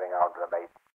just getting out the bait.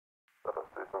 That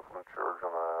assistance from church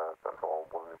on Central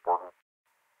wasn't important.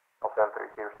 I'll send 3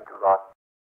 Houston, 2 lot.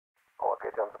 I'll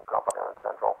locate them some company on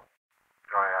Central.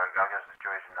 Sorry, I got a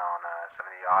situation on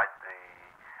 78, the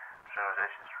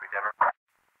Civilization Street, Denver.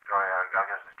 Sorry, I got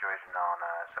a situation on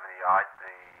 78,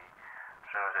 the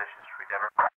Civilization Street, Denver.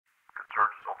 Good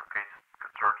search, assault case.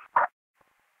 Good search.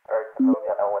 Alright, so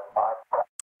yeah, no, it's 5.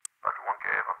 Roger, 1K,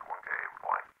 after 1K,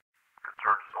 reply. Good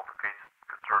search, assault case.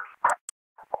 Good search.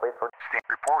 I'll wait for Stand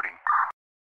reporting.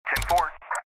 10-4.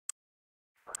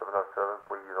 707,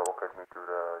 please locate me to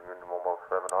the Union Mobile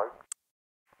 7-8.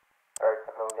 Alright,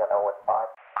 so yeah, no, it's 5.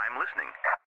 I'm listening.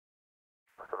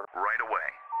 Right away.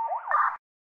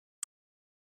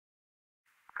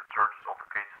 Good search, assault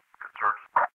case. Good search.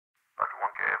 Roger,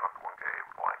 1K, after 1K,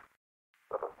 reply.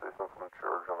 That assistance from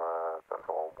church on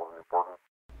Central wasn't important.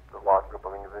 There's a large group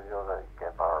of individuals that you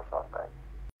can't find our suspect.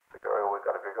 Security, we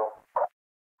got a visual.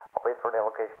 I'll wait for the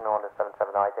location on the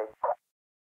 779 date.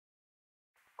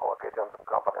 I'll locate them some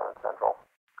company on Central.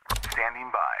 Standing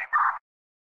by.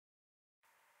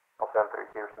 I'll send 3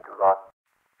 Houston, 2 lot.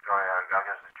 Sorry, I got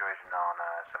a situation on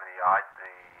 78,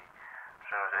 the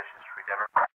Civilization Street,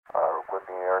 Denver.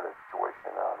 Requesting here the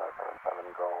situation on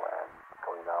 77 go and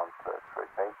going down to the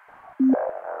straight pace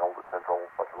and all the Central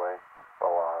such way. So,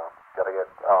 gotta get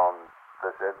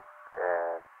this in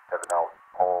and having out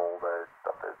all the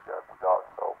stuff that we got.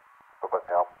 So,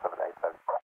 requesting help 787.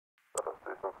 That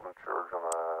assistance from church on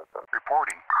Central.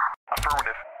 Reporting.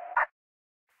 Affirmative.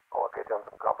 I'll locate them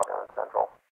some company on Central.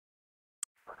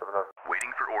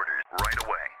 Waiting for orders. Right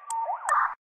away.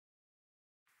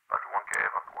 Roger, 1K,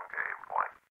 after 1K, reply.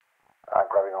 I'm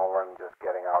grabbing over and just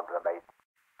getting out the bait.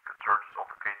 Good search,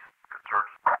 assault case. Good search.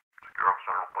 Secure up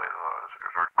central plate,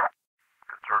 secure search.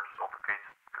 Good search, assault case.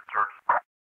 Good search.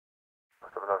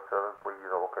 707, please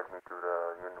locate me to the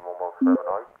Union Mobile 7-8.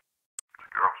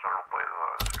 Secure up central plate,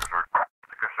 secure search.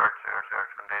 Secure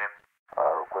search, contained.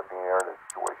 Requesting here the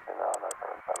situation on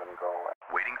 77 go.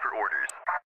 Waiting for orders.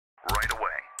 Right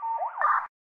away.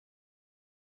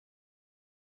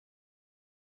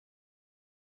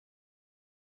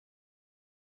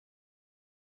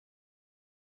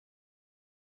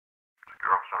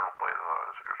 Secure up central plate,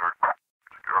 secure search.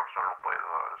 Secure up central plate,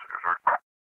 secure search.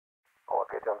 I'll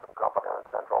locate them some company on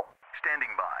Central.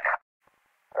 Standing by.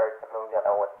 Alright, so yeah,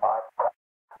 no, it's 5.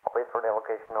 I'll wait for the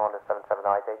location on the 779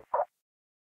 date.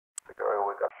 Security,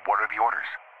 we got. What are the orders?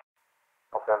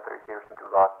 I'll send 3 Houston, 2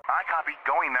 lot. I copy.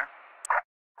 Going there.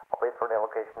 I'll wait for the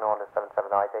location on the 779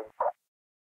 date.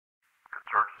 Good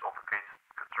search, assault case.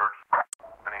 Good search.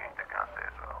 Anything I say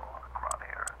is on the crowd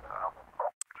here.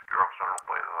 Secure up central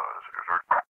plate, secure search.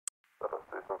 That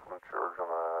assistance from church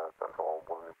on Central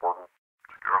wasn't important.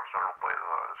 Secure up central plate,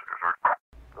 secure search.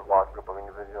 There's a large group of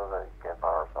individuals that you can't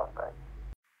find our suspect.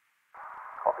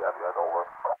 Copy that, yes, over.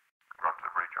 Run to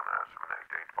the breach on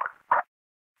 7885.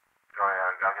 Sorry,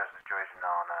 I got a situation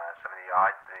on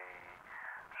 78, the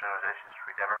Civilization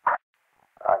Street, Denver.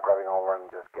 I'm grabbing over and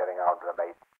just getting out the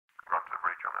bait. Run to the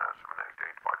breach on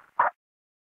 7885.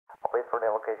 I'll wait for the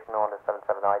location on the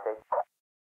 779 date.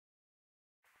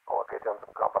 I'll locate them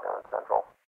some company on Central.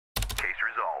 Case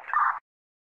resolved.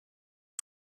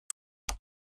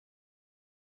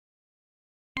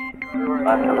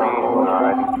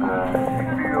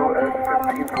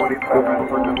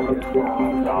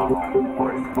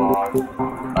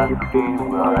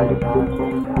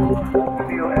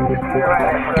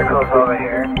 Circles over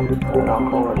here.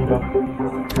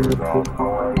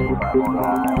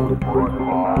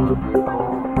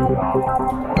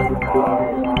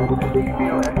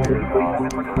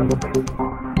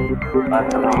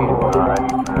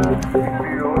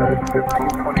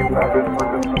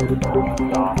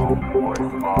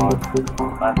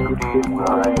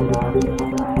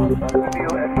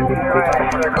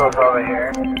 Circles over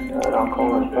here.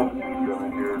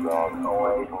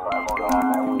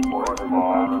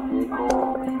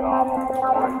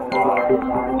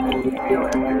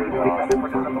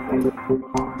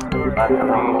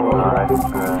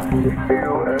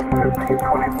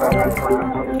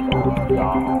 That's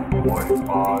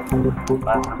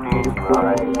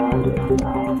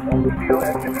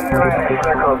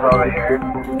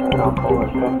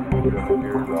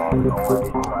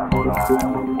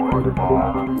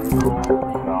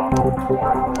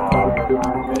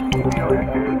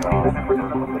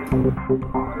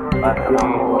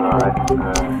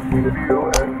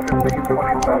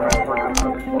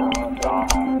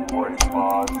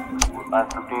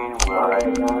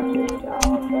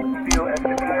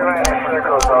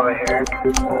Circles over here. Circles over here.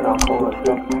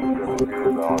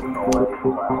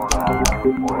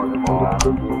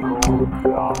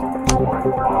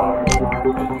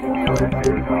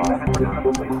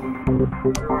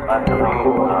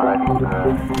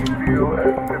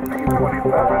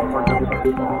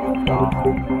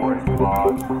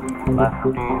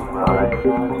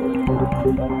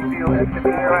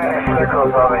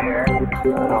 Circles over here.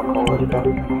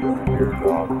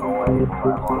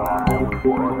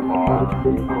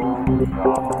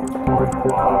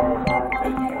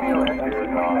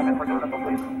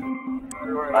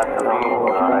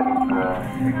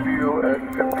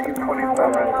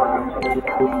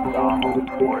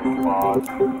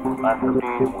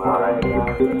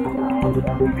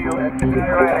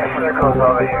 Circles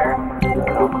over here.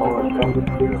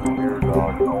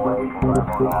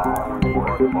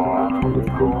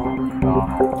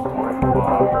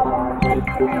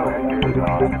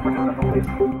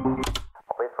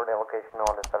 Wait for the location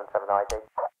on the 77 ID.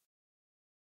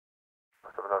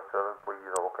 707, please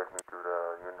locate me to the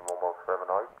Union Mobile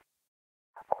 7I.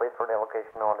 Wait for the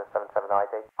location on the 77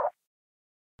 ID.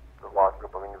 The large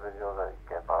group of individuals that you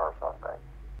can't find our suspect.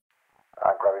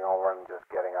 Grabbing over and just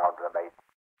getting out of the bait.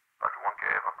 After 1K,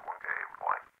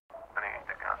 like,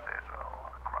 anything I say, so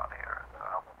come out here and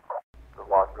help. The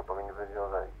large group of individuals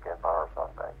that you can't find our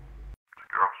suspect.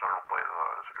 Secure up central, please,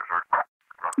 secure search. Run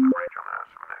to the breach on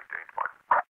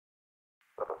 7885.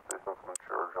 That assistance from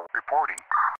church on Reporting.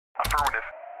 Affirmative.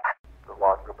 the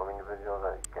large group of individuals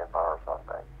that you can't find our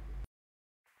suspect.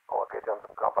 Locate them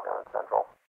from company on Central.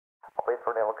 Wait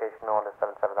for the location on the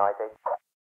 77 ID.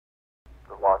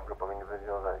 The large group of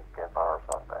individuals that you can't find our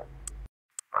suspect.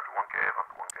 After 1K,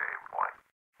 like.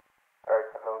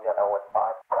 Alright, so we got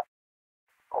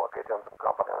 015. Locate them from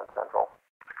company on Central.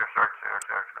 Secure search,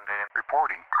 contained.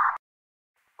 Reporting.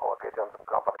 Locate them from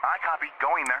company. I copy.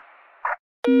 Going there.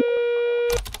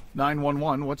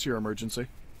 911, what's your emergency?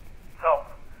 So,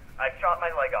 I shot my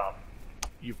leg off.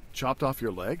 You've chopped off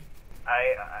your leg?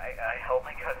 I helped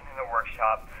my cousin in the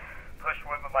workshop, pushed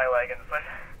wood with my leg and slipped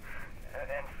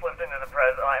into the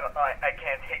press. I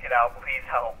can't take it out. Please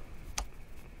help.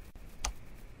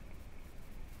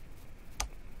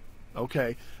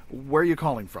 Okay. Where are you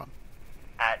calling from?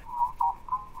 At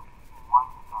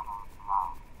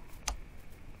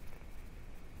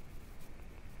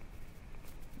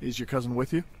Is your cousin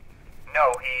with you?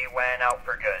 No, he went out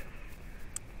for good.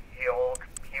 He'll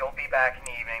be back in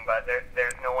the evening, but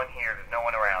there's no one here. There's no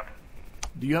one around.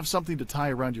 Do you have something to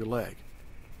tie around your leg?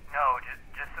 No,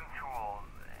 just some tools,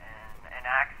 an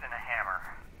axe and a hammer.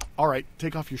 All right,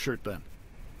 take off your shirt then.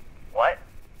 What?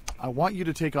 I want you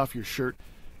to take off your shirt,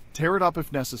 tear it up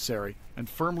if necessary, and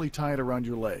firmly tie it around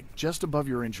your leg, just above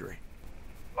your injury.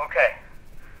 Okay.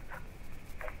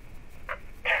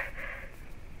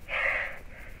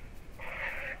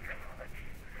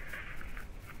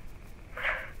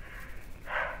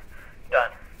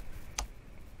 Done.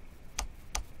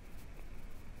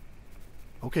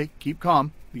 Okay, keep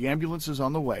calm. The ambulance is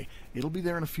on the way. It'll be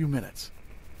there in a few minutes.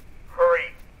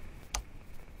 Hurry.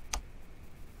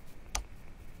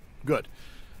 Good.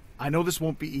 I know this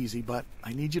won't be easy, but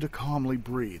I need you to calmly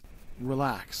breathe.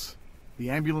 Relax. The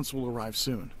ambulance will arrive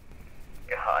soon.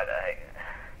 God, I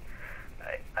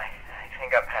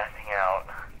think I'm passing out.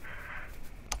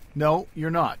 No, you're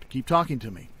not. Keep talking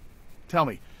to me. Tell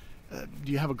me,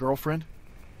 do you have a girlfriend?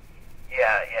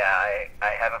 Yeah,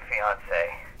 I have a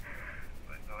fiance.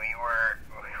 We were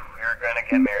gonna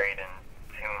get married in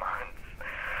 2 months.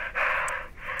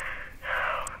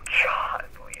 Oh, God,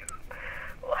 please.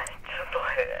 Just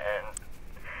let it end.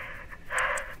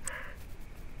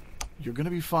 You're gonna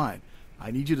be fine.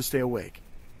 I need you to stay awake.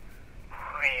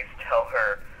 Please tell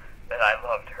her that I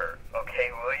loved her,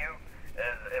 okay, will you?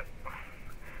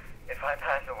 If I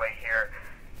pass away here,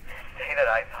 say that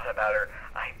I thought about her.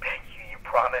 I beg you, you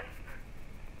promise?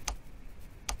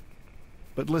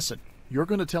 But listen, you're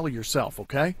gonna tell her yourself,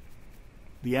 okay?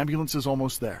 The ambulance is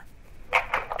almost there. Wait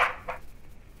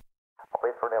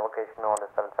for the location on the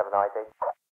 77 ID.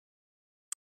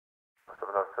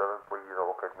 707, please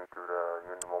locate me to the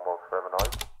Union Mobile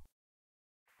 7I.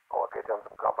 Locate them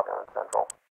from company on Central.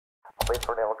 Wait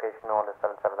for the location on the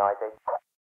 77 ID.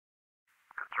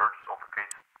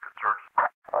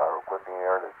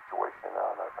 here, the situation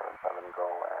on 77 go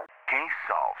and... Case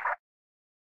solved.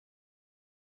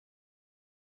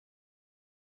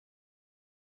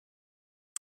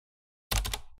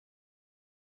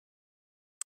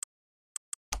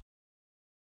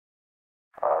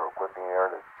 Requesting here,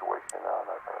 the situation on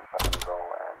 77 go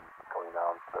and going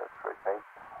down to the straight paint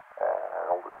and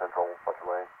Old Central such a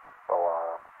way. So,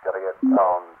 gotta get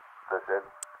this in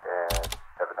and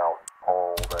have it out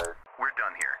all the... We're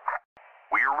done here.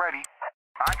 We are ready.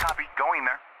 I copy. Going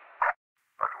there.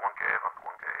 Dr. 1K, Dr.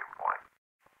 1K, replying.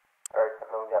 Alright,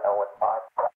 so we got 015.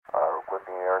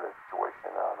 Requesting here, the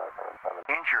situation on 77.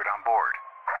 Injured on board.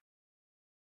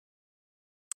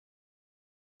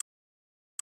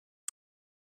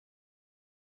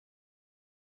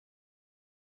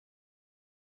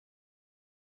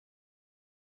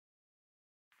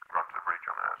 Run to the breach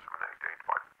on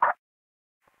 7885.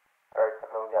 Alright,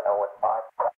 so we got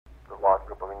 015. There's a large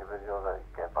group of individuals that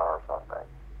can't find our suspect.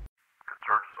 Good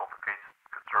search, self-case.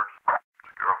 Good search.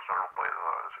 Secure officer will play the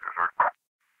secure search.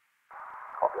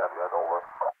 Copy that, guys, over.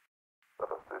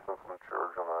 That assistance from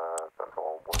church on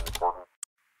Central was important.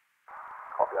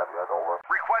 Copy that, guys, over.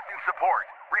 Requesting support.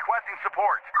 Requesting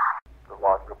support. There's a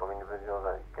large group of individuals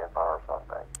that can't find our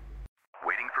suspect.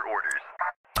 Waiting for orders.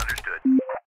 Understood.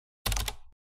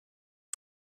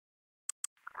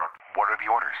 What are the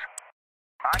orders?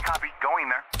 I copy. Going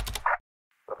there.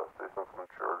 That assistance from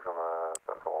church on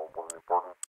Central was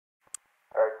important.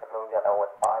 Alright, so we got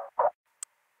 015.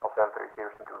 I'll send 3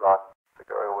 Houston to that.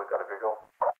 Secure, we got a vehicle.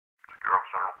 Secure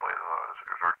officer will play the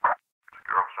secure search.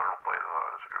 Secure officer will play the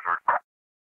secure search.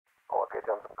 I'll locate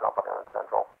them some company on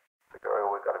Central. Secure,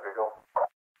 we got a vehicle.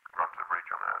 Run to the breach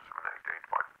on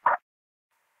 7885.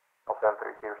 I'll send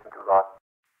 3 Houston to that.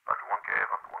 Dr. 1K,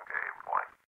 Dr. 1K,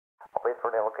 replying. I'll wait for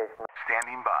the location.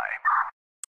 Standing by.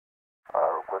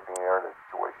 Requesting here, the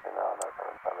situation on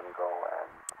 77 go and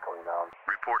going down.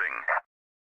 Reporting.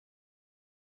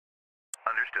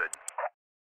 Understood.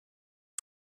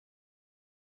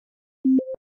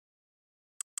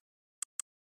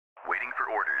 Waiting for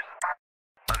orders.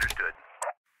 Understood.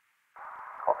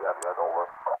 Copy that, guys, over.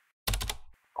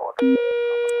 I'll locate them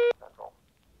some company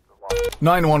on Central.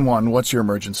 911, what's your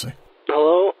emergency?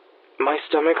 Hello? My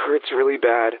stomach hurts really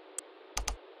bad.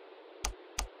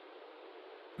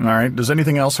 All right, does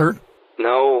anything else hurt?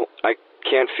 No, I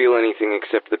can't feel anything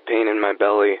except the pain in my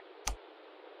belly.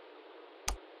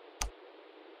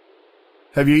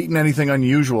 Have you eaten anything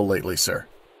unusual lately, sir?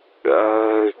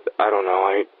 I don't know.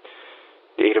 I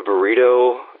ate a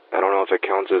burrito. I don't know if it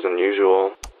counts as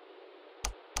unusual.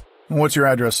 What's your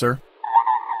address, sir?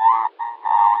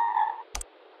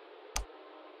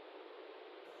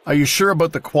 Are you sure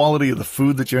about the quality of the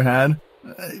food that you had?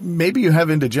 Maybe you have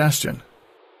indigestion.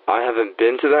 I haven't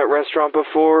been to that restaurant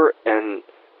before, and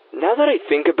now that I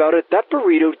think about it, that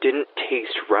burrito didn't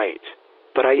taste right.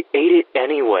 But I ate it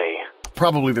anyway.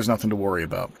 Probably there's nothing to worry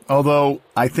about. Although,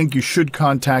 I think you should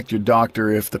contact your doctor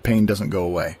if the pain doesn't go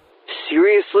away.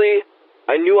 Seriously?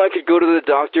 I knew I could go to the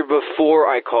doctor before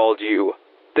I called you.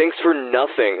 Thanks for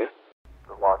nothing.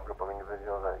 There's a large group of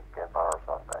individuals that can't find our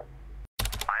suspect.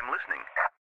 I'm listening.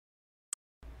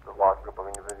 There's a large group of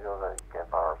individuals that can't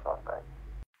find our suspect.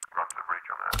 Run to the breach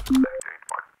on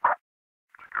 7885.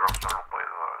 Secure officer will play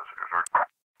the secure search.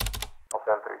 I'll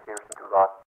send 3 Houston to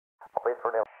that. I'll wait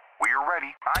for them. We are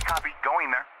ready. I copy.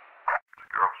 Going there.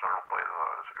 Secure officer will play the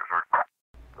secure search.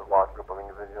 There's a large group of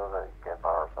individuals that can't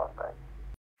find our suspect.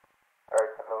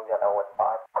 Alright, so we got 015.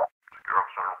 Secure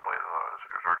officer will play the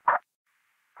secure search.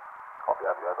 Copy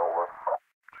that, guys, over.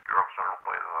 Secure officer will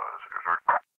play the secure search.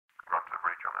 Run to the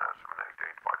breach on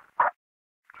 7885.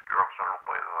 Secure officer will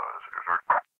play the secure search.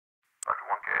 Dr.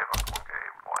 1K, Dr. 1K,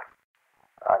 replying.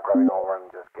 Grabbing over and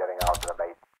just getting out to the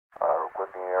base.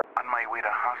 Requesting here. On my way to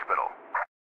hospital.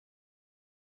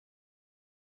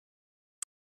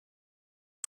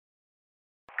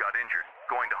 Got injured.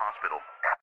 Going to hospital.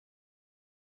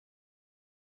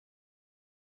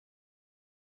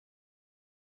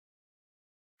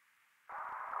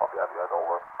 Copy that, guys,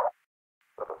 over.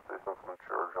 That assistance from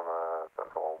church on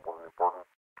Central was important.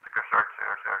 Secure search,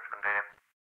 contained.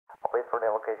 I'll wait for the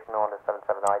location on the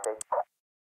 77 date.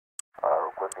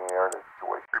 Requesting here, the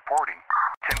situation. Reporting.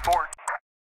 10-4.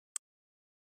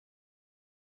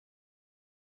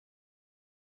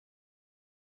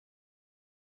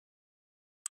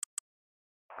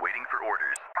 Waiting for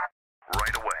orders.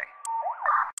 Right away.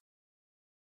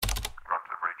 Run to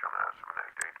the breach on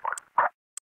 7885.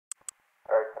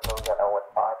 Alright, so we got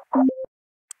 015.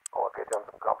 I'll locate them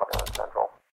some company on Central.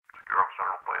 Secure officer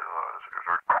will play the secure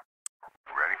search.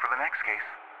 Ready for the next case.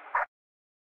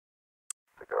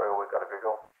 Secure, we got a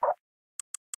vehicle.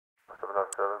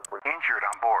 707, Injured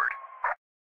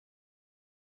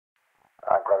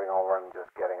grabbing over and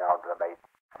just getting out the bait.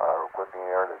 Requesting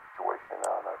air the situation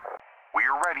on that. We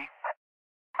are ready.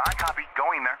 I copy.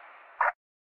 Going there.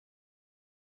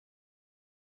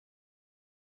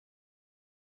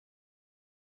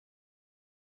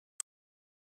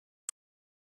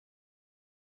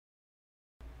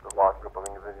 The large group of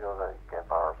individuals that can't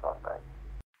fire a suspect.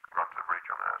 Run to the breach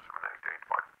on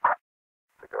 7885.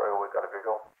 Security, we got a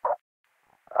vehicle.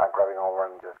 Grabbing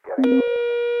over and just getting...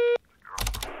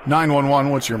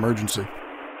 911, what's your emergency?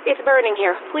 It's burning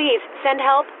here. Please, send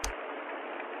help.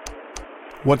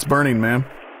 What's burning, ma'am?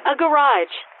 A garage.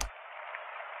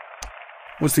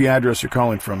 What's the address you're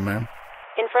calling from, ma'am?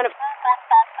 In front of...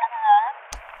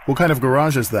 What kind of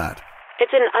garage is that?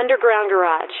 It's an underground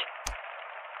garage.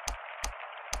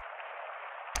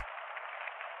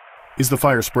 Is the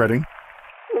fire spreading?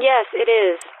 Yes, it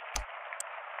is.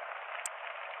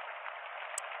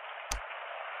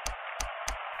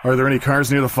 Are there any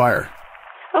cars near the fire?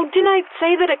 Oh, didn't I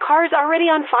say that a car's already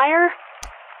on fire?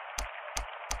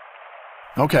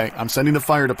 Okay, I'm sending the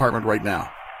fire department right now.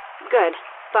 Good.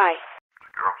 Bye.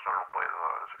 Secure officer, play the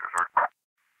secure search.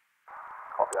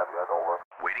 Copy that, over.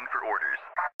 Waiting for orders.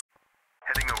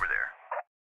 Heading over there.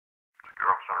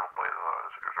 Secure officer, play the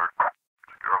secure search.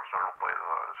 Secure officer, play the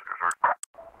secure search.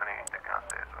 Anything I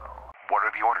say so. What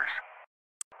are the orders?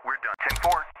 We're done.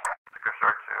 10-4. Secure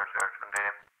search,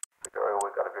 contain. Security, we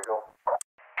got a vehicle.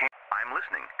 I'm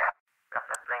listening. Got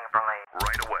that thing from me.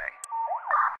 Right away.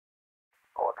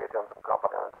 Okay, Johnson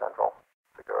Company on Central.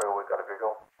 Security, we got a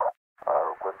vehicle.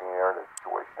 Requesting air the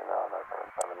situation on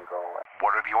 77 go.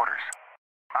 What are the orders?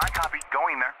 I copy.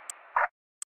 Going there.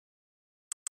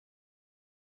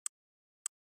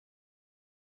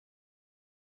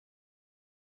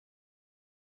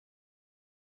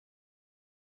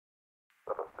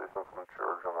 That assistance from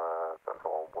church on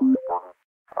Central was important.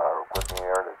 Requesting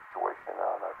air the situation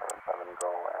on 77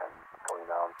 go and going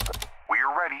down. We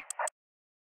are ready.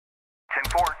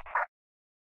 10-4.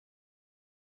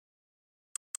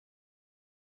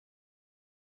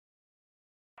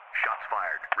 Shots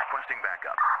fired. Requesting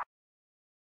backup.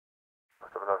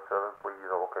 707, please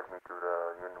locate me to the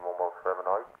Union Mobile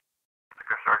 7-8.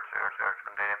 Secure search,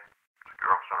 contain.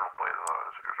 Secure officer, play the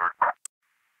secure search.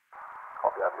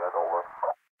 Copy that, over.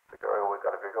 Security, we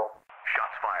got a vehicle.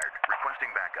 Shots fired.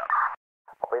 Requesting backup.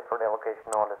 I'll wait for the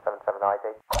location on the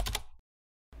 7798.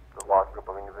 The large group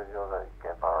of individuals that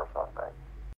can't fire a suspect.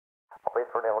 I'll wait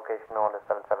for the location on the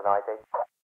 7798.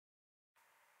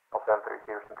 I'll send 3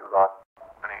 Houston to lot.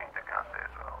 Anything I say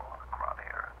so. Crowd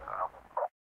here.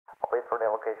 I'll wait for the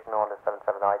location on the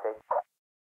 7798.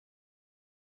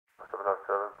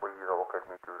 707, please locate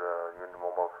me to the Union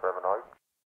Mobile 7-8.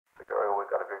 Security, we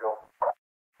got a vehicle.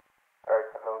 Alright,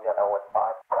 we got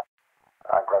 015.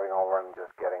 Grabbing over and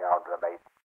just getting out the bait.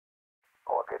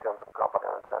 Okay, Johnson Company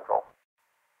on Central.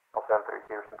 I'll send 3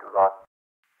 Houston to lot.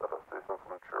 That assistance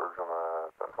from church on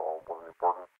Central wasn't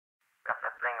important. Got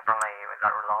that thing from me. We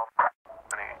got resolved.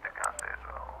 Anything I say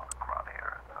so. Crowd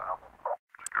here.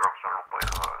 Secure officer, play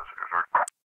the secure search.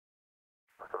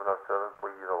 707,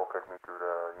 please locate me to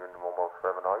the Union Mobile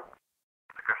 7-8.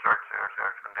 Secure search,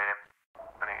 contain.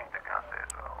 Anything I say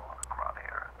so. Crowd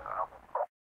here.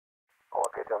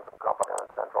 Okay, Johnson Company on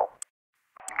Central.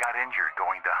 Got injured.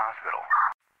 Going to hospital.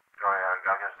 Sorry, I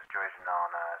got a situation on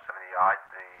 78,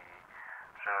 the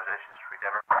Civilization Street,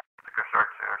 Denver. Secure search,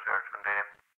 contain.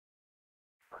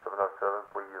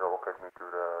 707, please locate me to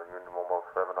the Union Mobile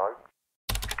 7-8.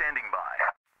 Standing by.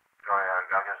 Sorry, I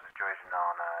got a situation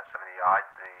on 78,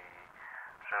 the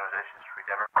Civilization Street,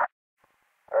 Denver.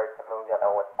 Alright, we got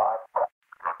 015.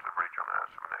 Run to the breach on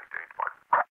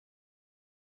 7885.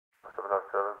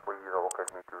 707, please locate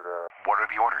me to the... What are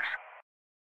the orders?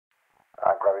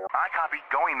 Grabbing... I copy.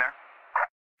 Going there.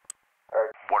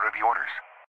 Alright. What are the orders?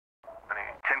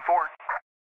 10-4.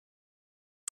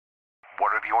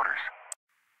 What are the orders?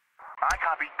 I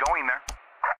copy. Going there.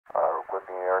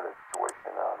 Requesting air the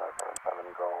situation on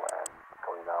 77 go and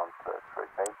going down to the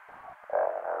straight base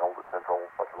and all the Central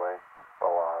such way. So,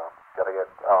 gotta get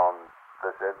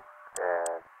this in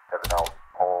and having out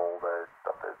all the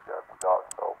stuff that we got,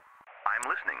 so... I'm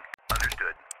listening.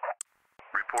 Understood.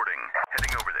 Reporting.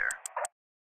 Heading over there.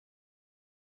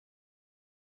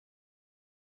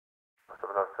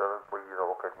 707, please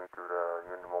locate me to the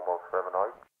Union Mobile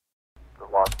 7-8. The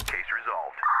lot. Case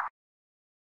resolved.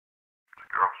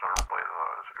 Secure officer, play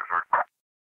the secure search.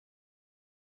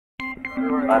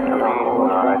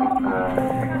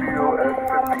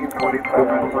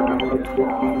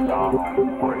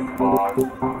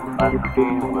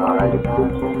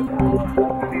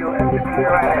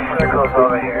 Circles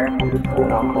over here.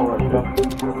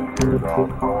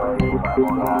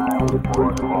 Vehicle,